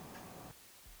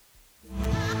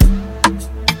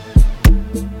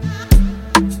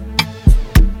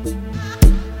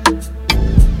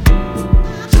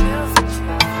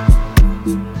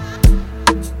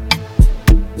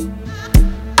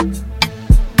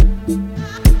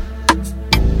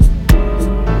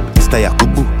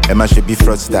 Emma should be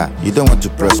fraudster, you don't want to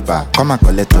prosper. Come and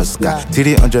collect Oscar.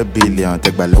 300 billion,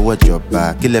 take by lower job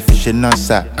back. Kill a fish in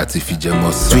Nasa.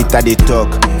 Twitter they talk,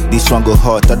 this one go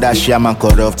hot. Other shaman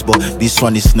corrupt, but this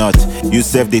one is not. You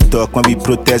serve they talk, when we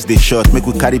protest they shot. Make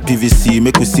we carry PVC,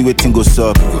 make we see what thing goes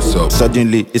up.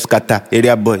 Suddenly, it's kata,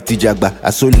 area boy, Tijagba.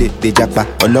 Asole, they jackpa,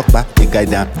 Olokpa, they guide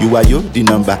down. You are you, the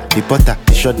number, the potter,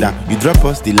 the shutdown. You drop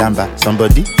us, the lamba,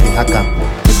 somebody, the hacker.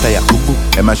 Mr. Yakubu,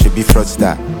 Emma should be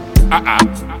fraudster.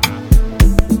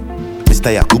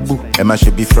 Mr. Yakubu, Emma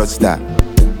should be fraudster.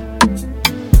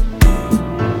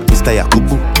 Mr.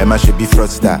 Yakubu, Emma should be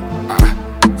fraudster.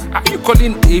 Are you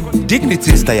calling a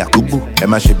dignity? Mr. Yakubu,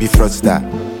 Emma should be fraudster.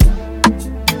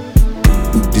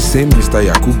 The same Mr.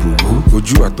 Yakubu,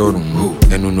 Oju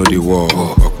Atorun, Enu no the war,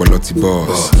 Okpoloti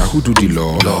boss. Now who do the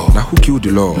law? Now who kill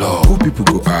the law? Who people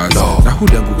go ask? Now who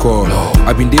them go call?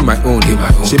 I been dey my own.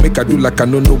 She make I do like I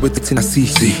no know wetin I see.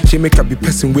 She make I be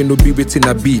person when no be wetin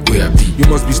I be. You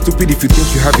must be stupid if you think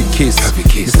you have a case.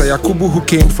 Mr. Yakubu who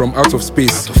came from out of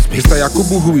space. Mr.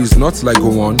 Yakubu who is not like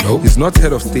Gowon, is not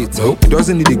head of state. He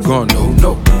doesn't need a gun.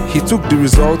 He took the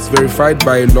results verified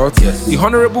by a lot. The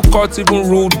Honorable Court even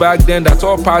ruled back then that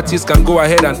all parties can go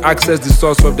ahead and access the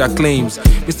source of their claims.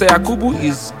 Mr. Yakubu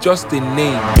is just a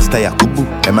name. Mr.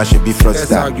 Yakubu, Emma should be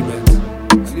fraudster.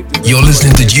 You're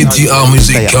listening to GTR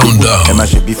Music Countdown. Emma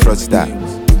should be fraudster.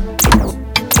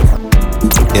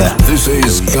 Yeah. This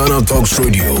is Ghana Talks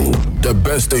Radio, the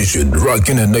best station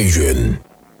rocking the nation.